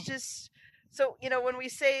 So it's just when we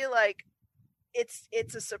say like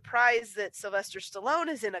it's a surprise that Sylvester Stallone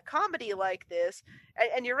is in a comedy like this,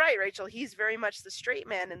 and you're right, Rachel. He's very much the straight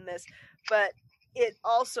man in this, but it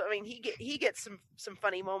also, I mean, he gets some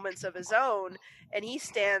funny moments of his own, and he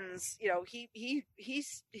stands, he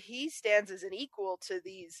stands as an equal to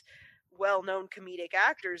these well-known comedic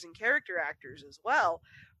actors and character actors as well.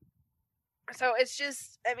 So it's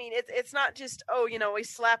just, I mean, it's not just, we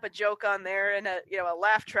slap a joke on there and a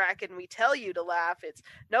laugh track and we tell you to laugh. It's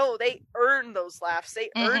no, they earn those laughs. They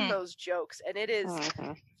earn those jokes, and it is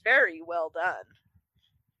very well done.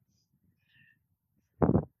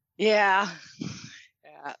 Yeah.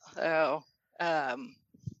 So,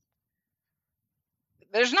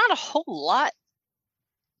 there's not a whole lot,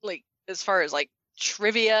 like, as far as like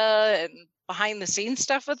trivia and behind the scenes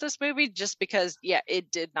stuff with this movie, just because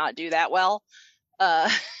it did not do that well,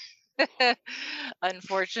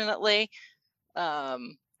 unfortunately. I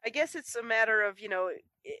guess it's a matter of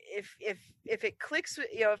if it clicks with,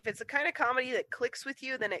 if it's a kind of comedy that clicks with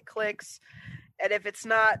you, then it clicks, and if it's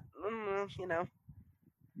not, what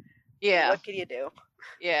can you do?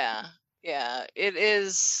 Yeah it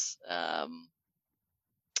is.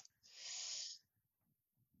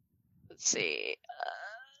 Let's see.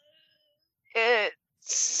 It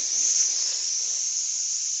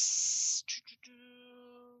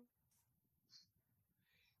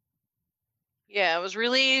was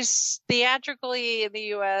released theatrically in the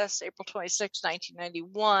U.S. April 26,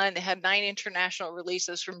 1991. It had 9 international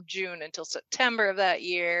releases from June until September of that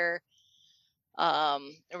year.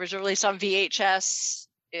 It was released on VHS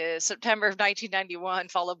in September of 1991,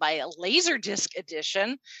 followed by a Laserdisc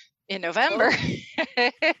edition in November.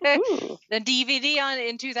 Then DVD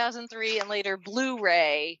in 2003, and later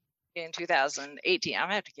Blu-ray in 2018. I'm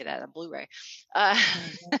gonna have to get out of Blu-ray.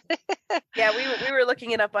 Yeah, we were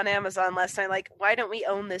looking it up on Amazon last night. Like, why don't we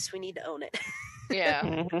own this? We need to own it.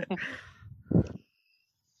 Yeah.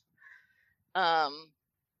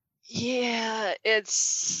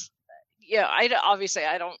 It's I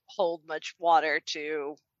don't hold much water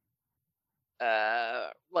to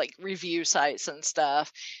like review sites and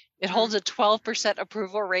stuff. It holds a 12%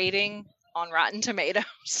 approval rating on Rotten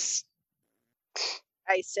Tomatoes.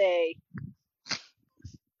 I say.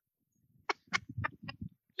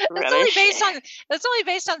 That's only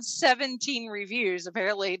based on 17 reviews.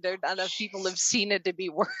 Apparently, not enough people have seen it to be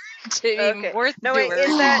worth doing. No, wait,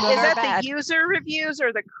 is that the user reviews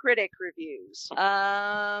or the critic reviews?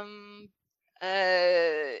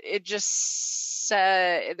 It just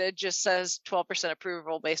says 12%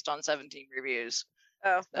 approval based on 17 reviews.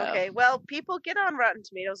 Oh, so. Okay. Well, people get on Rotten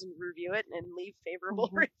Tomatoes and review it and leave favorable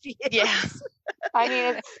reviews. Yeah. I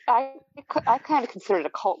mean, I kind of consider it a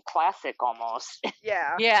cult classic almost.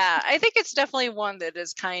 Yeah. Yeah, I think it's definitely one that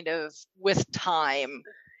is kind of, with time,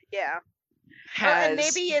 has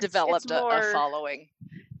maybe developed a following.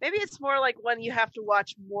 Maybe it's more like one you have to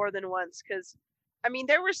watch more than once, because, I mean,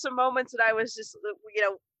 there were some moments that I was just,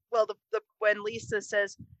 when Lisa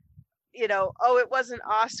says, it wasn't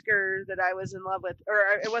Oscar that I was in love with,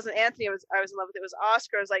 or it wasn't Anthony I was in love with, it was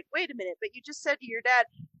Oscar. I was like, wait a minute, but you just said to your dad.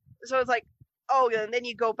 So it's like, and then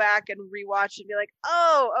you go back and rewatch and be like,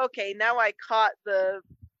 oh, okay, now I caught the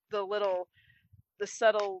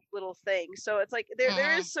subtle little thing. So it's like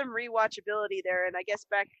there is some rewatchability there, and I guess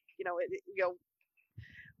back,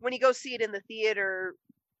 when you go see it in the theater,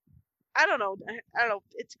 I don't know.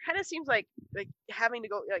 It kind of seems like having to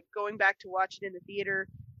going back to watch it in the theater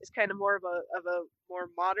is kind of more of a more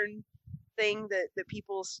modern thing that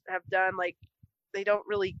people have done. Like, they don't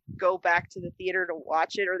really go back to the theater to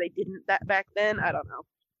watch it, or they didn't that back then. I don't know.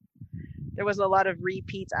 there wasn't a lot of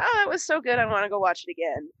repeats. Oh, it was so good, I want to go watch it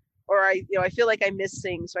again. Or I feel like I missed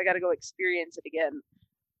things, so I got to go experience it again.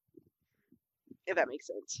 If that makes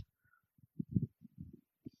sense.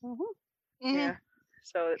 Yeah.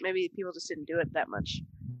 So maybe people just didn't do it that much.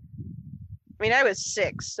 I mean, I was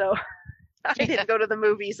 6, so I didn't go to the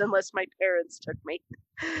movies unless my parents took me.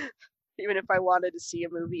 Even if I wanted to see a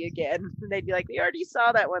movie again, they'd be like, "We already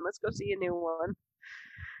saw that one. Let's go see a new one."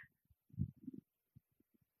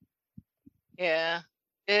 Yeah,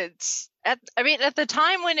 it's at the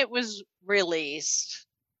time when it was released,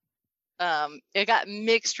 it got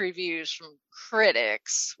mixed reviews from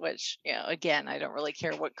critics, which, again, I don't really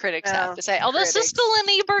care what critics have to say. Although Siskel and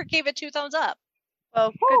Ebert gave it 2 thumbs up.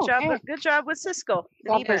 Well, good job with Siskel.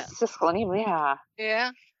 Siskel and Ebert,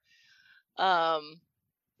 yeah.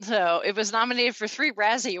 So it was nominated for 3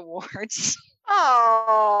 Razzie Awards.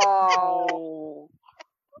 Oh.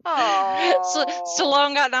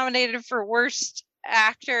 Stallone got nominated for Worst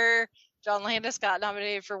Actor. John Landis got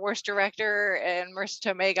nominated for Worst Director, and Marissa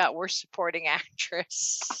Tomei got Worst Supporting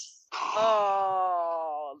Actress.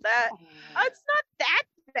 Oh, that's not that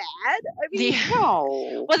bad. I mean,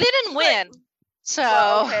 no. Well, they didn't win.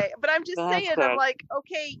 So okay, but I'm just saying, good. I'm like,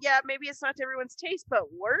 okay, yeah, maybe it's not to everyone's taste,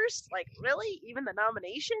 but worse? Like, really? Even the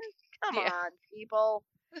nomination? Come on, people.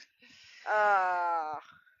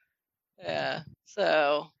 Yeah.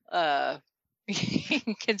 So,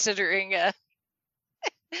 considering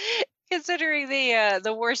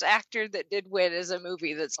the worst actor that did win is a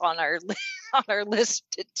movie that's on our list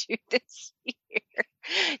to do this year,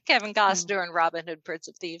 Kevin Costner and Robin Hood, Prince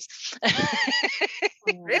of Thieves.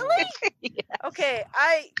 Really? Yeah. Okay,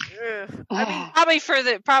 I mean,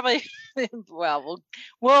 probably. Well,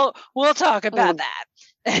 we'll talk about that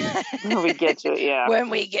when we get to it. Yeah, when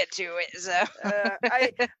we get to it. So,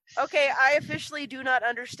 I officially do not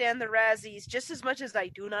understand the Razzies just as much as I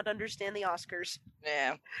do not understand the Oscars.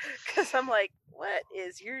 Yeah, because I'm like, what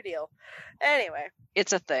is your deal? Anyway,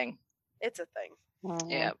 it's a thing. It's a thing.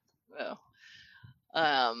 Yeah. So,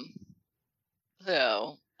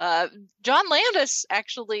 John Landis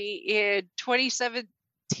actually in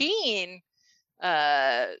 2017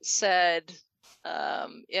 said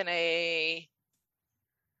in a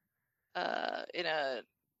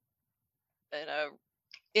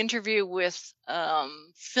interview with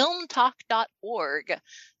filmtalk.org,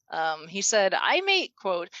 he said, I made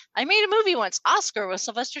a movie once, Oscar, with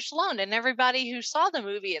Sylvester Stallone, and everybody who saw the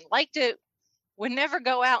movie and liked it would never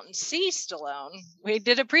go out and see Stallone. We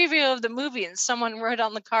did a preview of the movie and someone wrote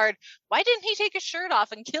on the card, why didn't he take his shirt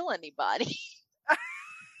off and kill anybody?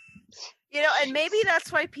 And maybe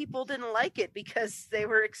that's why people didn't like it, because they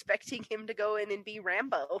were expecting him to go in and be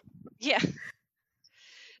Rambo. Yeah.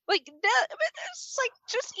 Like, that, it's like,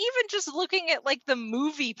 just looking at, like, the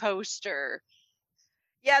movie poster.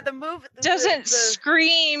 Yeah, the movie doesn't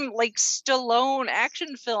scream like Stallone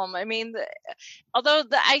action film. I mean,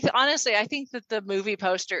 I think that the movie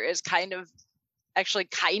poster is kind of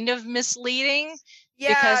misleading,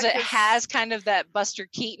 because it has kind of that Buster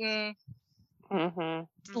Keaton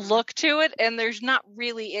look to it, and there's not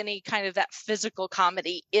really any kind of that physical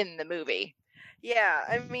comedy in the movie. Yeah,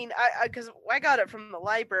 I mean, because I got it from the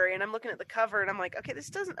library, and I'm looking at the cover, and I'm like, okay,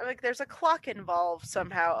 this doesn't, like, there's a clock involved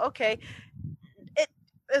somehow. Okay.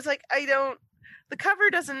 It's like, the cover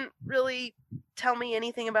doesn't really tell me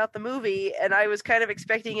anything about the movie, and I was kind of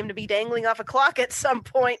expecting him to be dangling off a clock at some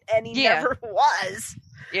point, and he never was.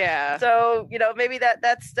 Yeah. So, maybe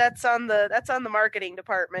that's on the marketing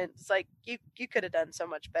department. It's like, you could have done so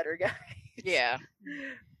much better, guys. Yeah.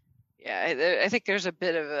 Yeah, I think there's a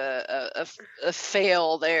bit of a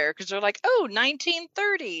fail there, because they're like,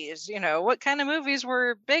 1930s, what kind of movies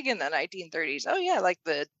were big in the 1930s? Oh yeah, like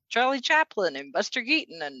the Charlie Chaplin and Buster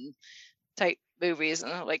Keaton and type movies,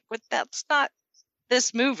 and I'm like, but that's not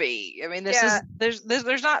this movie. I mean,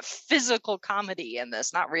 there's not physical comedy in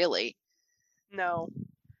this, not really. No.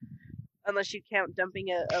 Unless you count dumping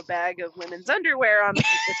a bag of women's underwear on the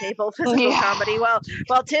table, physical comedy. While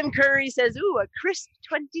Tim Curry says, "Ooh, a crisp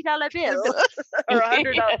 $20 bill or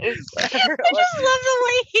 $100." I just love the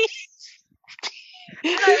way he.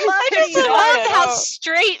 I just love how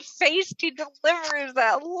straight faced he delivers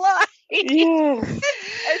that line.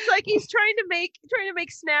 It's like he's trying to make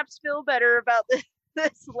Snaps feel better about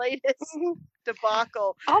this latest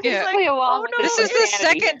debacle. This is the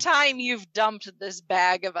second time you've dumped this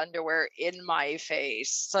bag of underwear in my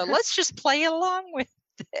face, so let's just play along with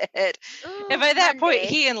it. Ooh, and by that point,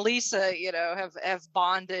 he and Lisa, have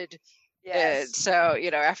bonded. Yes. So,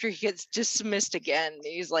 after he gets dismissed again,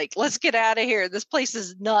 he's like, let's get out of here. This place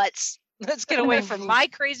is nuts. Let's get away from my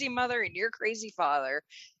crazy mother and your crazy father.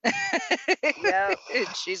 Yeah.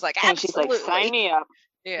 And she's like, And she's absolutely. like, sign me up.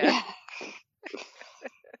 Yeah.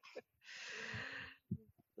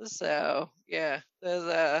 So yeah,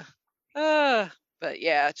 there's but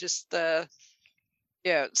yeah, just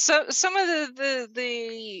yeah. So some of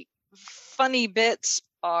the funny bits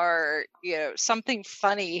are, you know, something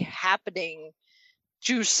funny happening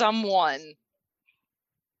to someone,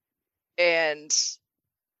 and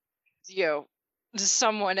you know,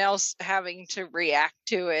 someone else having to react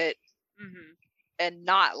to it and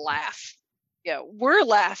not laugh. You know, we're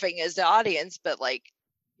laughing as the audience, but like,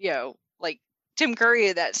 you know, like Tim Curry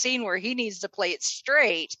in that scene where he needs to play it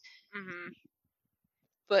straight.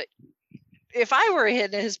 But if I were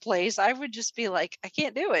in his place, I would just be like, I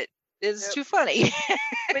can't do it. It's too funny.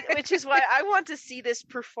 Which is why I want to see this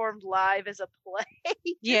performed live as a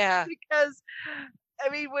play. Yeah. Because I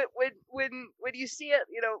mean, when you see it,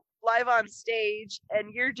 you know, live on stage,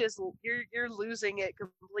 and you're losing it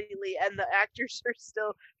completely, and the actors are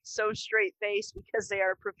still so straight faced because they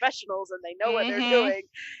are professionals and they know what they're doing,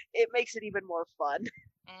 it makes it even more fun.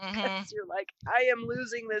 Because you're like, I am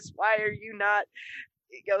losing this. Why are you not?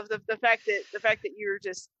 You know, the fact that you're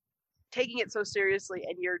just taking it so seriously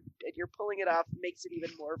and you're pulling it off makes it even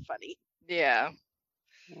more funny. Yeah.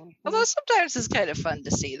 Although sometimes it's kind of fun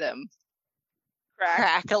to see them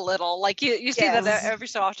crack a little. Like you see that every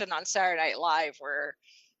so often on Saturday Night Live, where,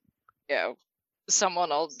 you know, someone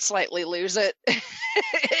will slightly lose it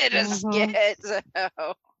in a skit. So.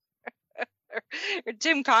 Or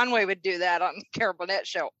Tim Conway would do that on the Carol Burnett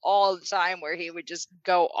show all the time, where he would just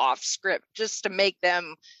go off script just to make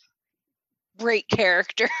them break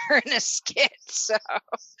character in a skit. So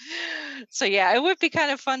yeah, it would be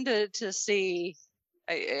kind of fun to see.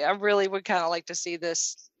 I really would kind of like to see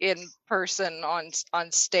this in person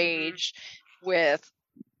on stage with,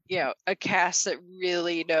 you know, a cast that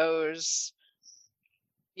really knows,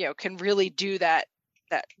 you know, can really do that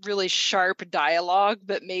really sharp dialogue,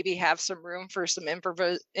 but maybe have some room for some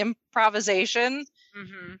improvisation.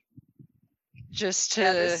 Just to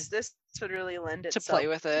this would really lend itself to play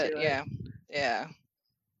with it. to Yeah.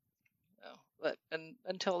 But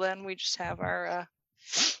until then, we just have our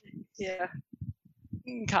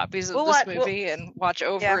copies of this movie and watch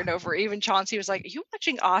over and over. Even Chauncey was like, "Are you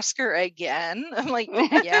watching Oscar again?" I'm like,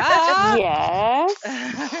 "Yeah." Yes.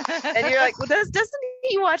 And you're like, "Well, doesn't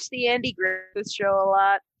he watch the Andy Griffith Show a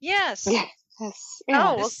lot?" Yes. Oh,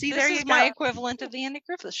 well, see, there you is go. my equivalent of the Andy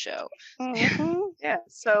Griffith Show. Yeah.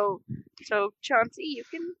 So Chauncey, you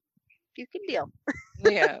can deal.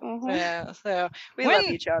 Yeah. Yeah. So we love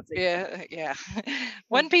you, Chauncey. Yeah.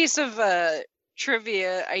 One piece of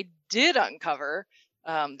trivia I did uncover,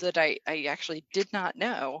 that I actually did not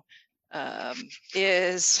know,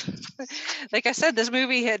 is, like I said, this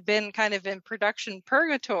movie had been kind of in production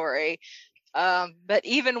purgatory, but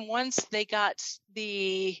even once they got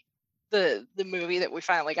the movie that we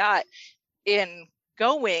finally got in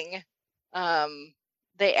going,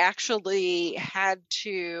 they actually had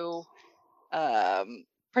to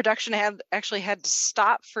production had to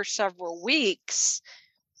stop for several weeks,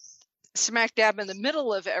 smack dab in the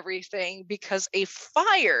middle of everything, because a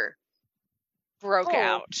fire broke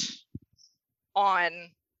out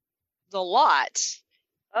on the lot.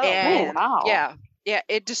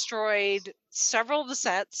 It destroyed several of the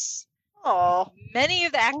sets, many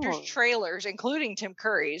of the actors' trailers, including Tim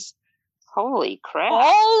Curry's. Holy crap.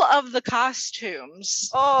 All of the costumes.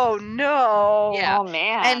 Oh no. Yeah. Oh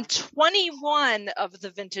man. And 21 of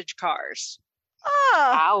the vintage cars.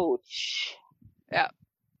 Ouch. Yeah.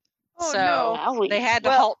 Oh, so no. They had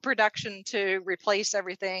to halt production to replace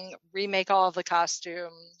everything, remake all of the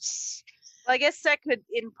costumes. Well, I guess that could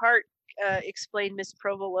in part explain Miss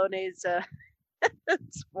Provolone's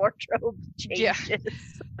wardrobe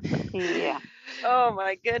changes. Yeah. Oh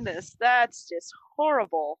my goodness, that's just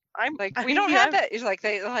horrible. I'm like, we don't have that. It's like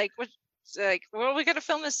they like what. Like, well, we got to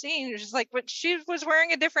film a scene. It's just like, but she was supposed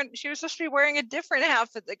to be wearing a different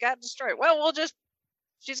outfit that got destroyed. Well,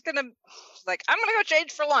 she's like, I'm gonna go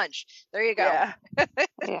change for lunch. There you go.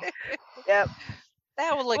 Yeah. Yep.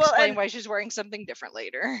 That will explain why she's wearing something different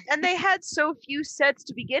later. And they had so few sets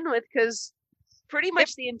to begin with, because pretty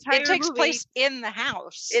much the entire it takes movie place in the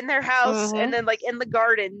house, in their house, and then like in the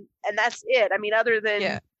garden, and that's it. I mean, other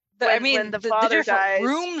than when the father dies,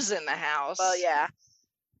 rooms in the house. Well, yeah.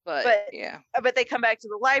 But they come back to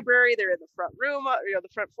the library. They're in the front room, the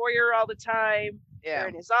front foyer all the time. Yeah. They're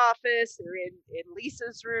in his office. They're in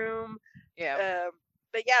Lisa's room. Yeah.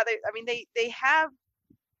 But yeah, they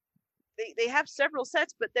have several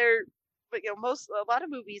sets, but a lot of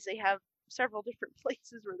movies they have several different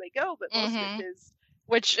places where they go, but most of it is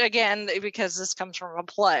Which, again, because this comes from a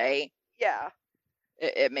play, Yeah.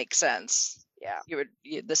 it makes sense. Yeah.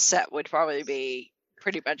 The set would probably be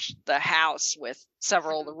pretty much the house with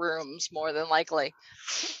several of the rooms, more than likely.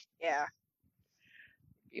 Yeah.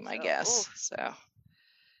 Be my guess. So,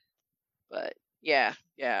 but yeah,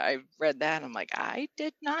 I read that and I'm like, I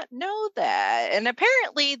did not know that. And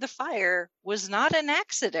apparently the fire was not an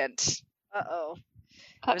accident. Uh-oh.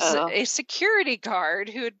 It was a security guard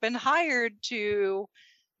who had been hired to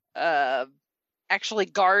actually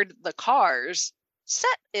guard the cars,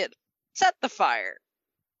 set the fire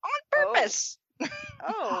on purpose.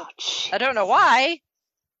 Oh. I don't know why.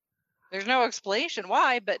 There's no explanation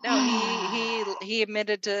why, but no, he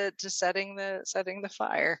admitted to setting the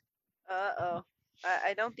fire. Uh-oh.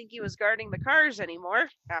 I don't think he was guarding the cars anymore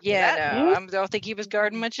after Yeah, that. no, I don't think he was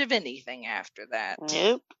guarding much of anything after that.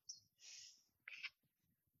 Nope.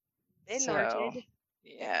 So,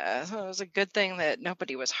 yeah, so it was a good thing that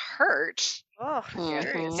nobody was hurt. Oh,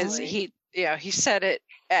 because he said it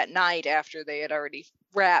at night after they had already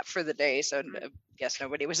wrapped for the day, so I guess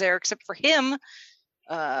nobody was there except for him.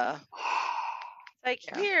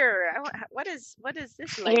 Here, what is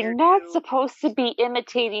this? You're not supposed to be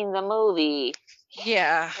imitating the movie.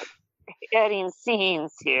 Yeah. Adding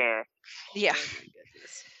scenes here. Yeah. Oh,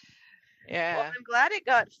 yeah. Well, I'm glad it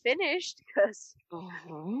got finished because.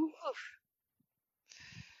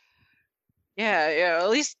 Yeah, at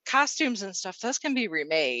least costumes and stuff, those can be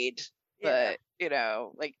remade. Yeah.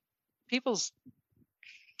 But, like people's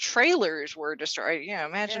trailers were destroyed.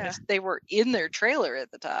 Imagine if they were in their trailer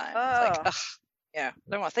at the time. Oh. It's like, ugh, I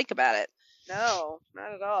don't want to think about it. No,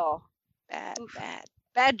 not at all.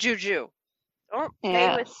 Bad juju. Don't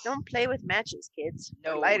play with matches, kids.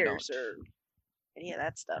 No, or lighters or any of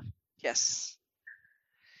that stuff. Yes.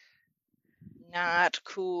 Not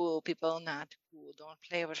cool, people. Not cool. Don't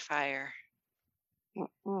play with fire.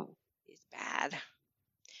 It's bad.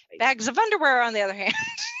 Bags of underwear, on the other hand.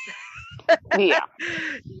 Yeah.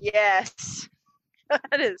 Yes.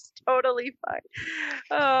 That is totally fine.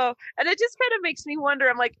 Oh, and it just kind of makes me wonder.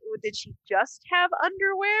 I'm like, did she just have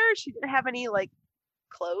underwear? She didn't have any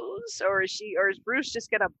clothes, or is Bruce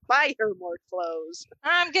just gonna buy her more clothes?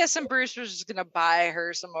 I'm guessing Bruce was just gonna buy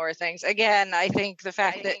her some more things. Again, I think the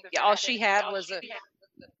fact that all she had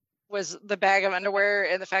was the bag of underwear,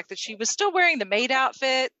 and the fact that she was still wearing the maid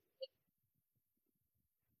outfit.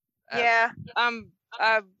 Yeah. I'm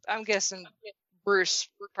guessing Bruce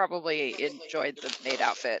probably enjoyed the maid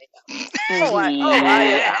outfit. I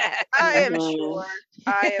am sure.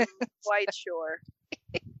 I am quite sure.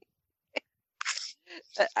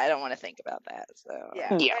 I don't want to think about that. So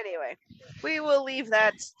yeah. Anyway, we will leave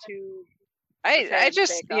that to. I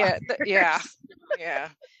just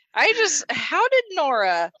how did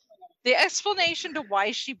Nora? The explanation to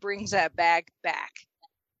why she brings that bag back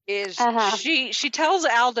is she tells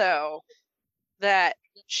Aldo that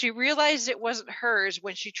she realized it wasn't hers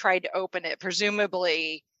when she tried to open it,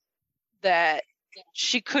 presumably that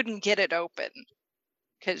she couldn't get it open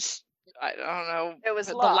because I don't know, it was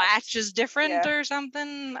the locked. latch is different or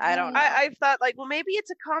something. I don't know. I thought maybe it's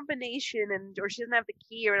a combination or she doesn't have the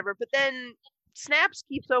key or whatever, but then Snaps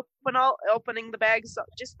keeps opening the bags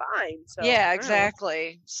just fine. So yeah,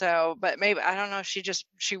 exactly. So, but maybe I don't know.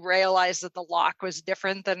 She realized that the lock was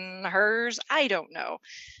different than hers. I don't know.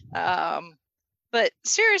 But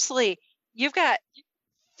seriously, you've got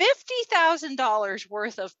 $50,000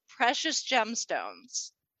 worth of precious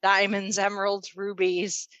gemstones, diamonds, emeralds,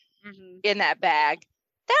 rubies, in that bag.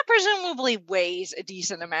 That presumably weighs a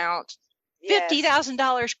decent amount. Yes.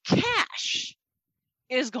 $50,000 cash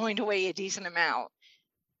is going to weigh a decent amount.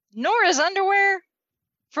 Nora's underwear,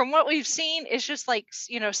 from what we've seen, is just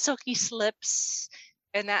silky slips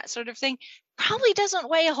and that sort of thing. Probably doesn't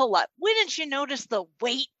weigh a whole lot. Wouldn't you notice the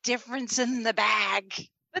weight difference in the bag?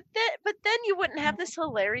 But then you wouldn't have this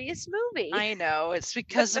hilarious movie. I know, it's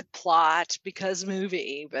because of plot, because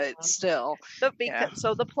movie, but still. So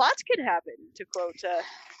the plots could happen, to quote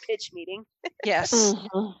Pitch Meeting. Yes.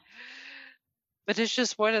 But it's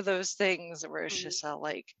just one of those things where it's just all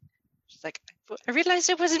I realized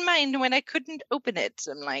it wasn't mine when I couldn't open it.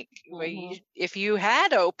 I'm like, if you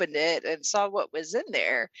had opened it and saw what was in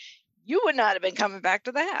there, you would not have been coming back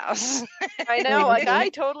to the house. I know. I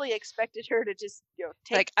totally expected her to just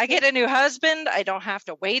take. I get a new husband. I don't have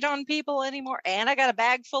to wait on people anymore, and I got a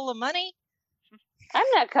bag full of money. I'm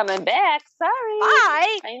not coming back. Sorry.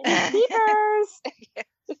 Bye. I need keepers.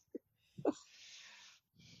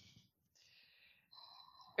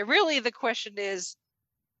 Really, the question is,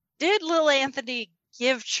 did Lil Anthony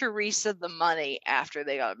give Teresa the money after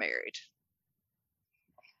they got married?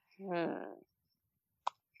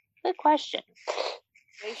 Good question.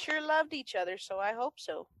 They sure loved each other, so I hope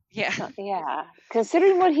so. Yeah. Yeah.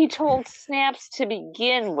 Considering what he told Snaps to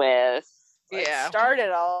begin with.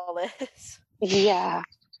 Started all this. Yeah.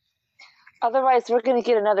 Otherwise, we're going to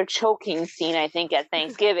get another choking scene, I think, at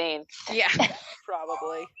Thanksgiving. Yeah.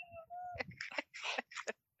 Probably.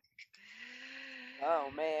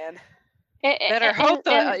 Oh, man. Better hope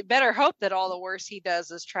that all the worst he does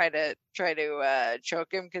is try to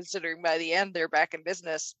choke him. Considering by the end they're back in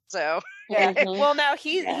business. So yeah. Well, now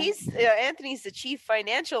he's Anthony's the chief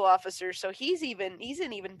financial officer, so he's an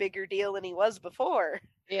even bigger deal than he was before.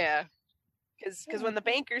 Yeah. Because when the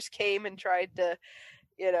bankers came and tried to,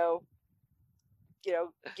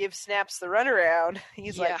 give Snaps the runaround,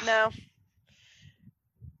 he's like, no.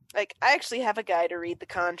 Like, I actually have a guy to read the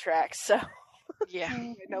contract, so. Yeah.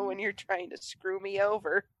 I know when you're trying to screw me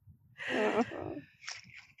over. Anyway.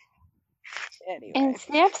 And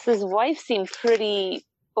Snaps' wife seemed pretty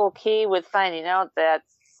okay with finding out that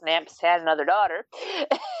Snaps had another daughter.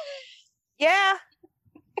 Yeah.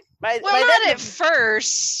 Not at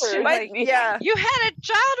first. Yeah. You had a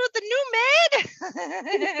child with a new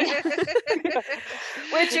maid?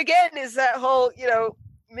 Which, again, is that whole,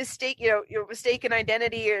 mistaken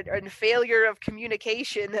identity and failure of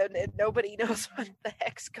communication, and nobody knows what the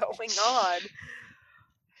heck's going on.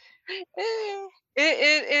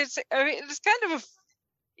 It's kind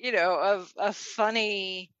of a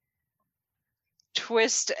funny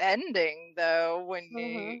twist ending, though, when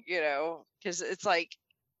because it's like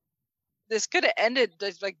this could have ended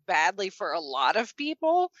like badly for a lot of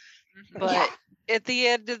people, but at the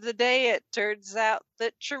end of the day, it turns out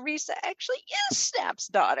that Teresa actually is Snap's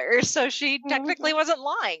daughter, so she technically wasn't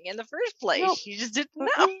lying in the first place. Nope. She just didn't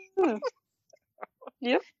know.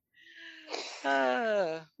 Yep.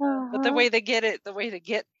 But the way they get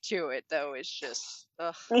to it, though, is just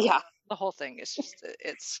the whole thing is just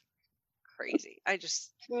it's crazy. I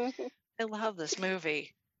love this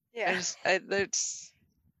movie. Yeah,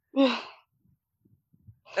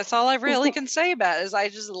 that's all I really can say about it, is I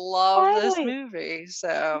just love this movie.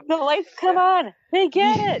 So the lights come on. They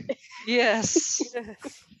get it. Yes.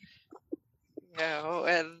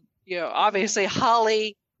 And obviously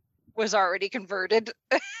Holly was already converted.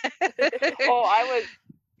 I was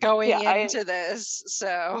going into this.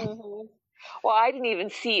 So well, I didn't even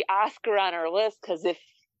see Oscar on our list, because if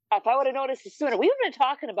I would have noticed it sooner, we would have been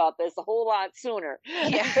talking about this a whole lot sooner.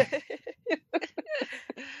 Yeah.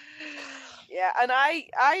 Yeah, and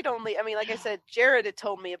I'd only, like I said, Jared had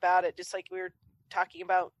told me about it, just like we were talking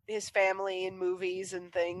about his family and movies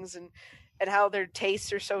and things, and how their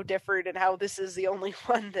tastes are so different, and how this is the only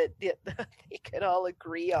one that they could all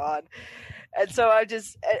agree on. And so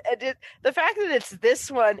the fact that it's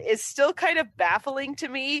this one is still kind of baffling to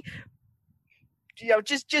me.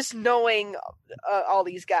 Just knowing all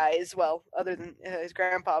these guys, well, other than his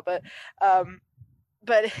grandpa, but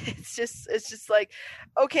it's just like,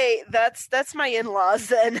 okay, that's my in-laws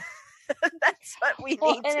then. That's what we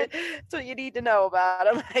need to. That's what you need to know about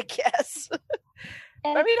them, I guess.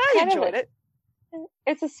 I enjoyed it.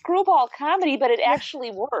 It's a screwball comedy, but it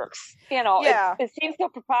actually works. It seems so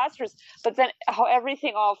preposterous, but then how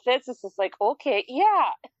everything all fits, it's just like, okay,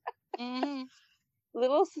 yeah.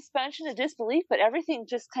 Little suspension of disbelief, but everything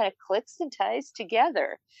just kind of clicks and ties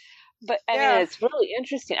together. But I mean, it's really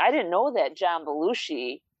interesting. I didn't know that John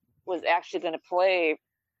Belushi was actually going to play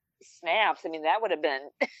Snaps. I mean, that would have been.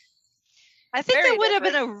 I think that would have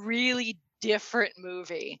been a really different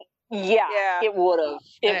movie. Yeah, it would have.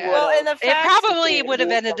 It probably would have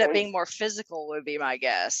ended up being more physical, would be my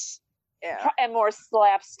guess. Yeah, and more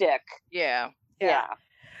slapstick. Yeah.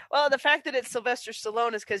 Well, the fact that it's Sylvester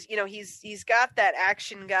Stallone is because he's got that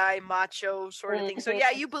action guy macho sort of thing. So yeah,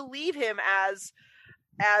 you believe him as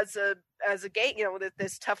a gang,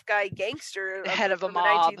 this tough guy gangster, head of a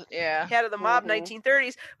mob, head of the mob,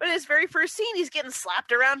 1930s. But in his very first scene, he's getting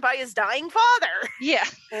slapped around by his dying father. Yeah,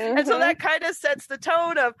 and so that kind of sets the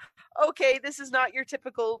tone of, okay, this is not your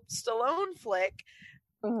typical Stallone flick.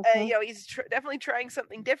 He's definitely trying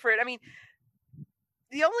something different. I mean,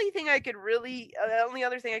 the only other thing I could really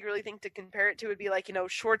think to compare it to would be like,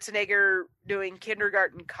 Schwarzenegger doing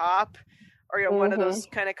Kindergarten Cop, or one of those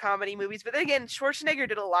kind of comedy movies. But then again, Schwarzenegger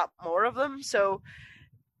did a lot more of them, so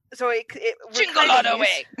it jingle all the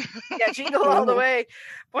way. Yeah, jingle all the way.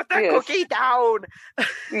 Put the cookie down.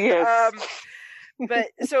 Yes. But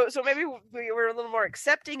so maybe we were a little more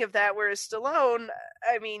accepting of that, whereas Stallone,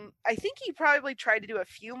 I mean, I think he probably tried to do a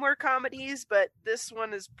few more comedies, but this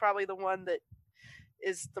one is probably the one that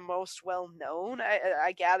is the most well known.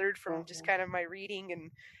 I gathered from just kind of my reading and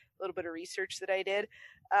a little bit of research that I did.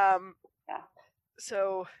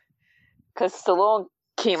 So, because Stallone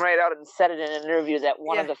came right out and said it in an interview that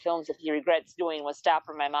one of the films that he regrets doing was Stop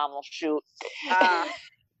or My Mom Will Shoot.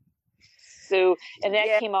 So, and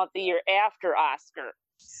that came out the year after Oscar.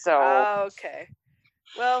 So okay.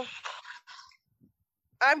 Well,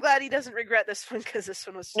 I'm glad he doesn't regret this one because this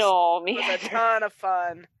one was a ton of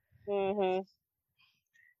fun. Mm-hmm.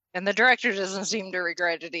 And the director doesn't seem to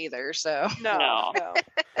regret it either, so no.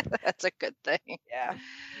 That's a good thing. Yeah.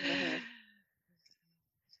 Mm-hmm.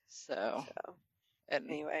 So and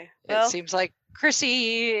anyway, it seems like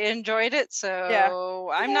Chrissy enjoyed it, so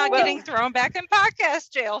I'm not Well, getting thrown back in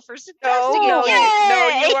podcast jail for suggesting no,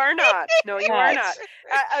 it. you are not. No, you are not.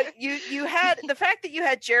 You had the fact that you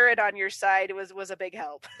had Jared on your side was a big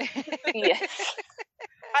help. Yes.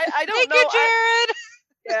 I don't Thank know, you,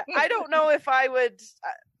 Jared. I don't know if I would.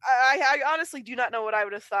 I honestly do not know what I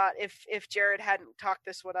would have thought if Jared hadn't talked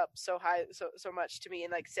this one up so much to me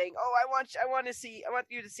and like saying, "Oh, I want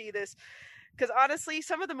you to see this." Because honestly,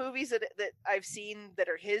 some of the movies that I've seen that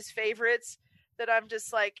are his favorites, that I'm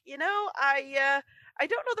just like, I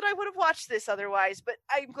don't know that I would have watched this otherwise, but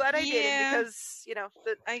I'm glad I did because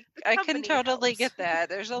I can totally get that.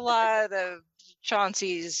 There's a lot of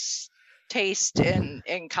Chauncey's taste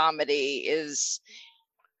in comedy is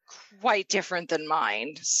quite different than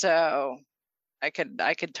mine, so I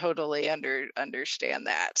could totally understand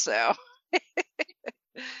that. So.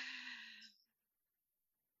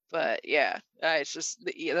 But yeah, it's just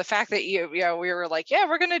the fact that we were like, yeah,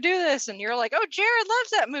 we're gonna do this, and you're like, oh, Jared loves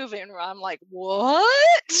that movie, and I'm like,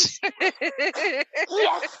 what?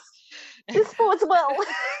 Yes, disposable.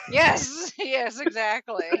 yes,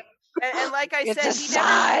 exactly. And like I it's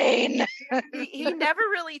said, he never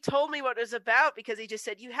really told me what it was about because he just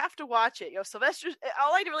said, you have to watch it.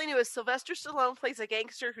 All I really knew is Sylvester Stallone plays a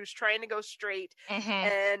gangster who's trying to go straight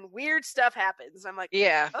and weird stuff happens. I'm like,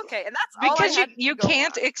 yeah, okay. And that's because all you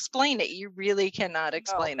can't explain it. You really cannot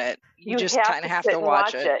explain it. You just kind of have to to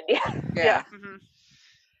watch it. Yeah. Mm-hmm.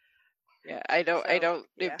 Yeah, I don't.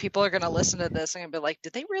 Yeah. People are going to listen to this and be like,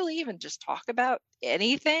 did they really even just talk about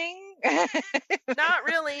anything? Not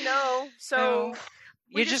really, no. So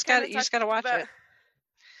you just got to watch it.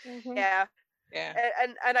 Mm-hmm. Yeah.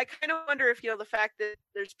 And I kind of wonder if the fact that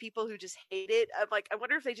there's people who just hate it. I'm like, I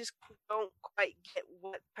wonder if they just don't quite get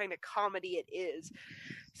what kind of comedy it is.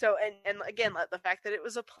 So and again, the fact that it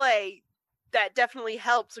was a play, that definitely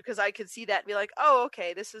helps because I could see that and be like, oh,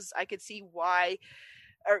 okay, I could see why.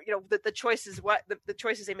 Or the choices, the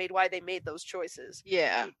choices they made, why they made those choices.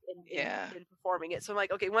 Yeah, in performing it. So I'm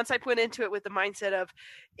like, okay, once I put into it with the mindset of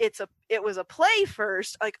it was a play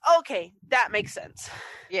first, like, okay, that makes sense.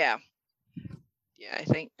 Yeah. I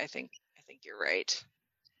think you're right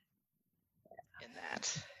in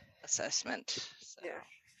that assessment. So. Yeah.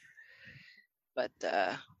 But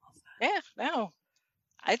no,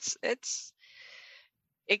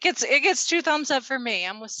 It gets 2 thumbs up for me.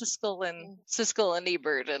 I'm with Siskel and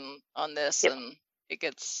Ebert on this, and it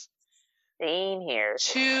gets same here.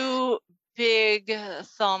 2 big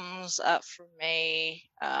thumbs up for me.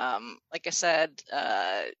 Like I said,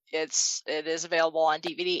 it is available on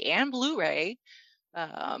DVD and Blu-ray.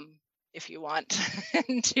 If you want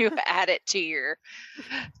to add it to your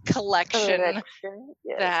collection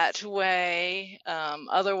that way.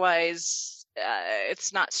 Otherwise,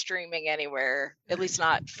 it's not streaming anywhere, at least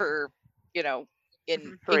not for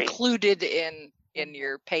included in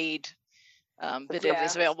your paid. But it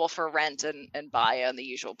is available for rent and buy on the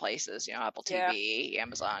usual places, Apple TV,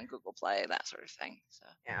 Amazon, Google Play, that sort of thing. So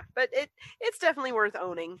yeah, but it's definitely worth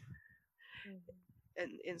owning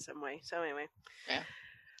in some way. So anyway, yeah.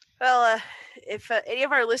 Well, if any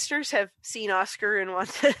of our listeners have seen Oscar and want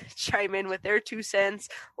to chime in with their 2 cents,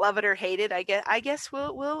 love it or hate it, I guess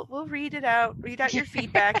we'll read it out. Read out your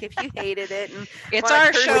feedback if you hated it. And it's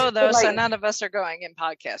our show though, so none of us are going in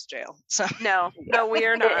podcast jail. So no, we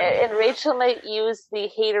are not. And Rachel might use the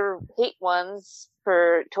hate ones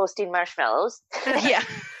for toasting marshmallows. Yeah.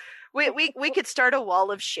 We could start a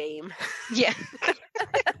wall of shame. Yeah.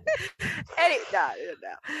 No.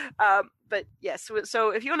 But yes,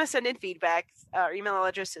 so if you want to send in feedback, our email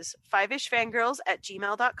address is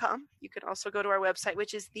 5ishfangirls@gmail.com. You can also go to our website,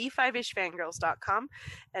 which is the5ishfangirls.com,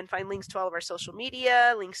 and find links to all of our social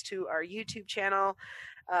media, links to our YouTube channel,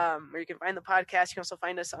 where you can find the podcast. You can also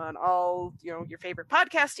find us on all your favorite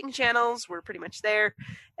podcasting channels. We're pretty much there.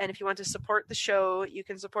 And if you want to support the show, you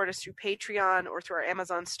can support us through Patreon or through our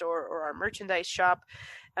Amazon store or our merchandise shop.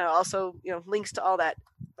 Also, links to all that,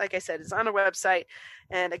 like I said, is on our website.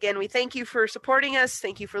 And again, we thank you for supporting us.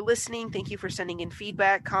 Thank you for listening. Thank you for sending in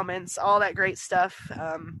feedback, comments, all that great stuff.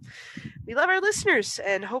 We love our listeners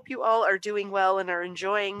and hope you all are doing well and are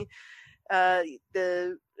enjoying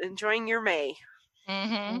your May.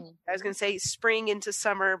 Mm-hmm. I was going to say spring into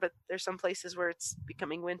summer, but there's some places where it's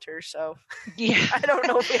becoming winter, so Yeah. I don't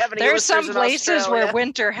know if we have any There's some listeners in places Australia. where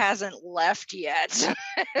winter hasn't left yet.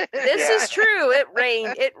 This is true. It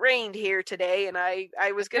rained. It rained here today, and I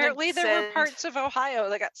was going to Apparently there were parts of Ohio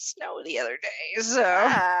that got snow the other day, so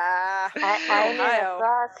Ah, I need a Ohio.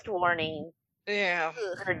 frost warning yeah.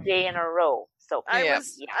 for a day in a row. So Yeah.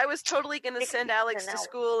 I was totally going to send Alex to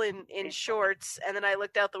school in shorts, and then I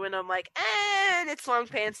looked out the window. I'm like, and it's long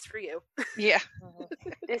pants for you. Yeah.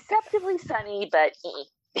 deceptively sunny, but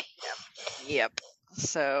Yep.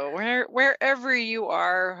 So wherever you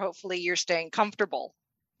are, hopefully you're staying comfortable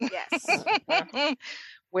Yes.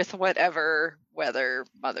 with whatever weather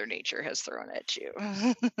Mother Nature has thrown at you.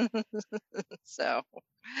 So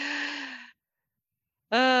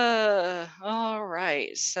all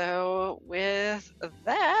right. So with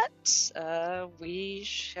that, we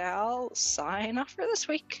shall sign off for this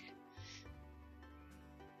week.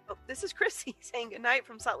 Oh, this is Chrissy saying goodnight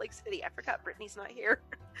from Salt Lake City. I forgot Brittany's not here.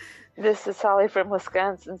 this is Holly from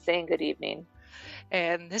Wisconsin saying good evening.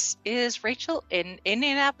 And this is Rachel in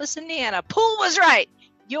Indianapolis, Indiana. Poole was right.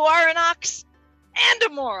 You are an ox and a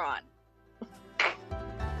moron.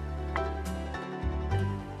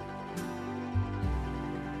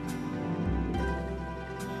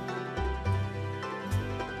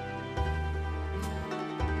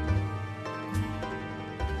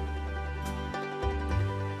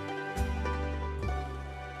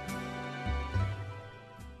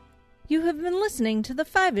 You have been listening to the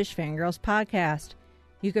Five-ish Fangirls podcast.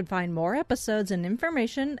 You can find more episodes and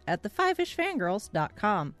information at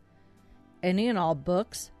thefivishfangirls.com. Any and all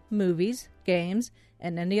books, movies, games,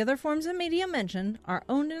 and any other forms of media mentioned are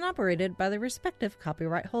owned and operated by the respective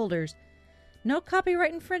copyright holders. No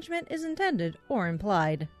copyright infringement is intended or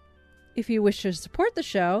implied. If you wish to support the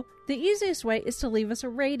show, the easiest way is to leave us a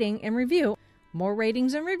rating and review. More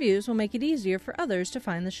ratings and reviews will make it easier for others to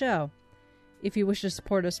find the show. If you wish to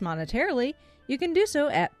support us monetarily, you can do so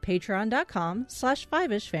at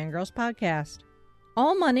patreon.com/5ishfangirlspodcast.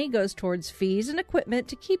 All money goes towards fees and equipment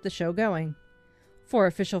to keep the show going. For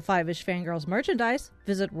official Five-ish Fangirls merchandise,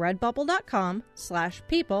 visit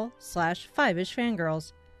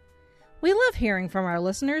redbubble.com/people/5ishfangirls. We love hearing from our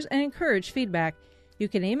listeners and encourage feedback. You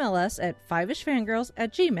can email us at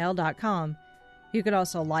fiveishfangirls@gmail.com. You can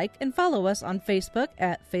also like and follow us on Facebook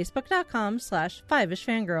at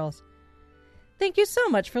facebook.com/5ishfangirls. Thank you so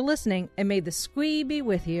much for listening, and may the squee be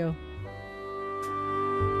with you.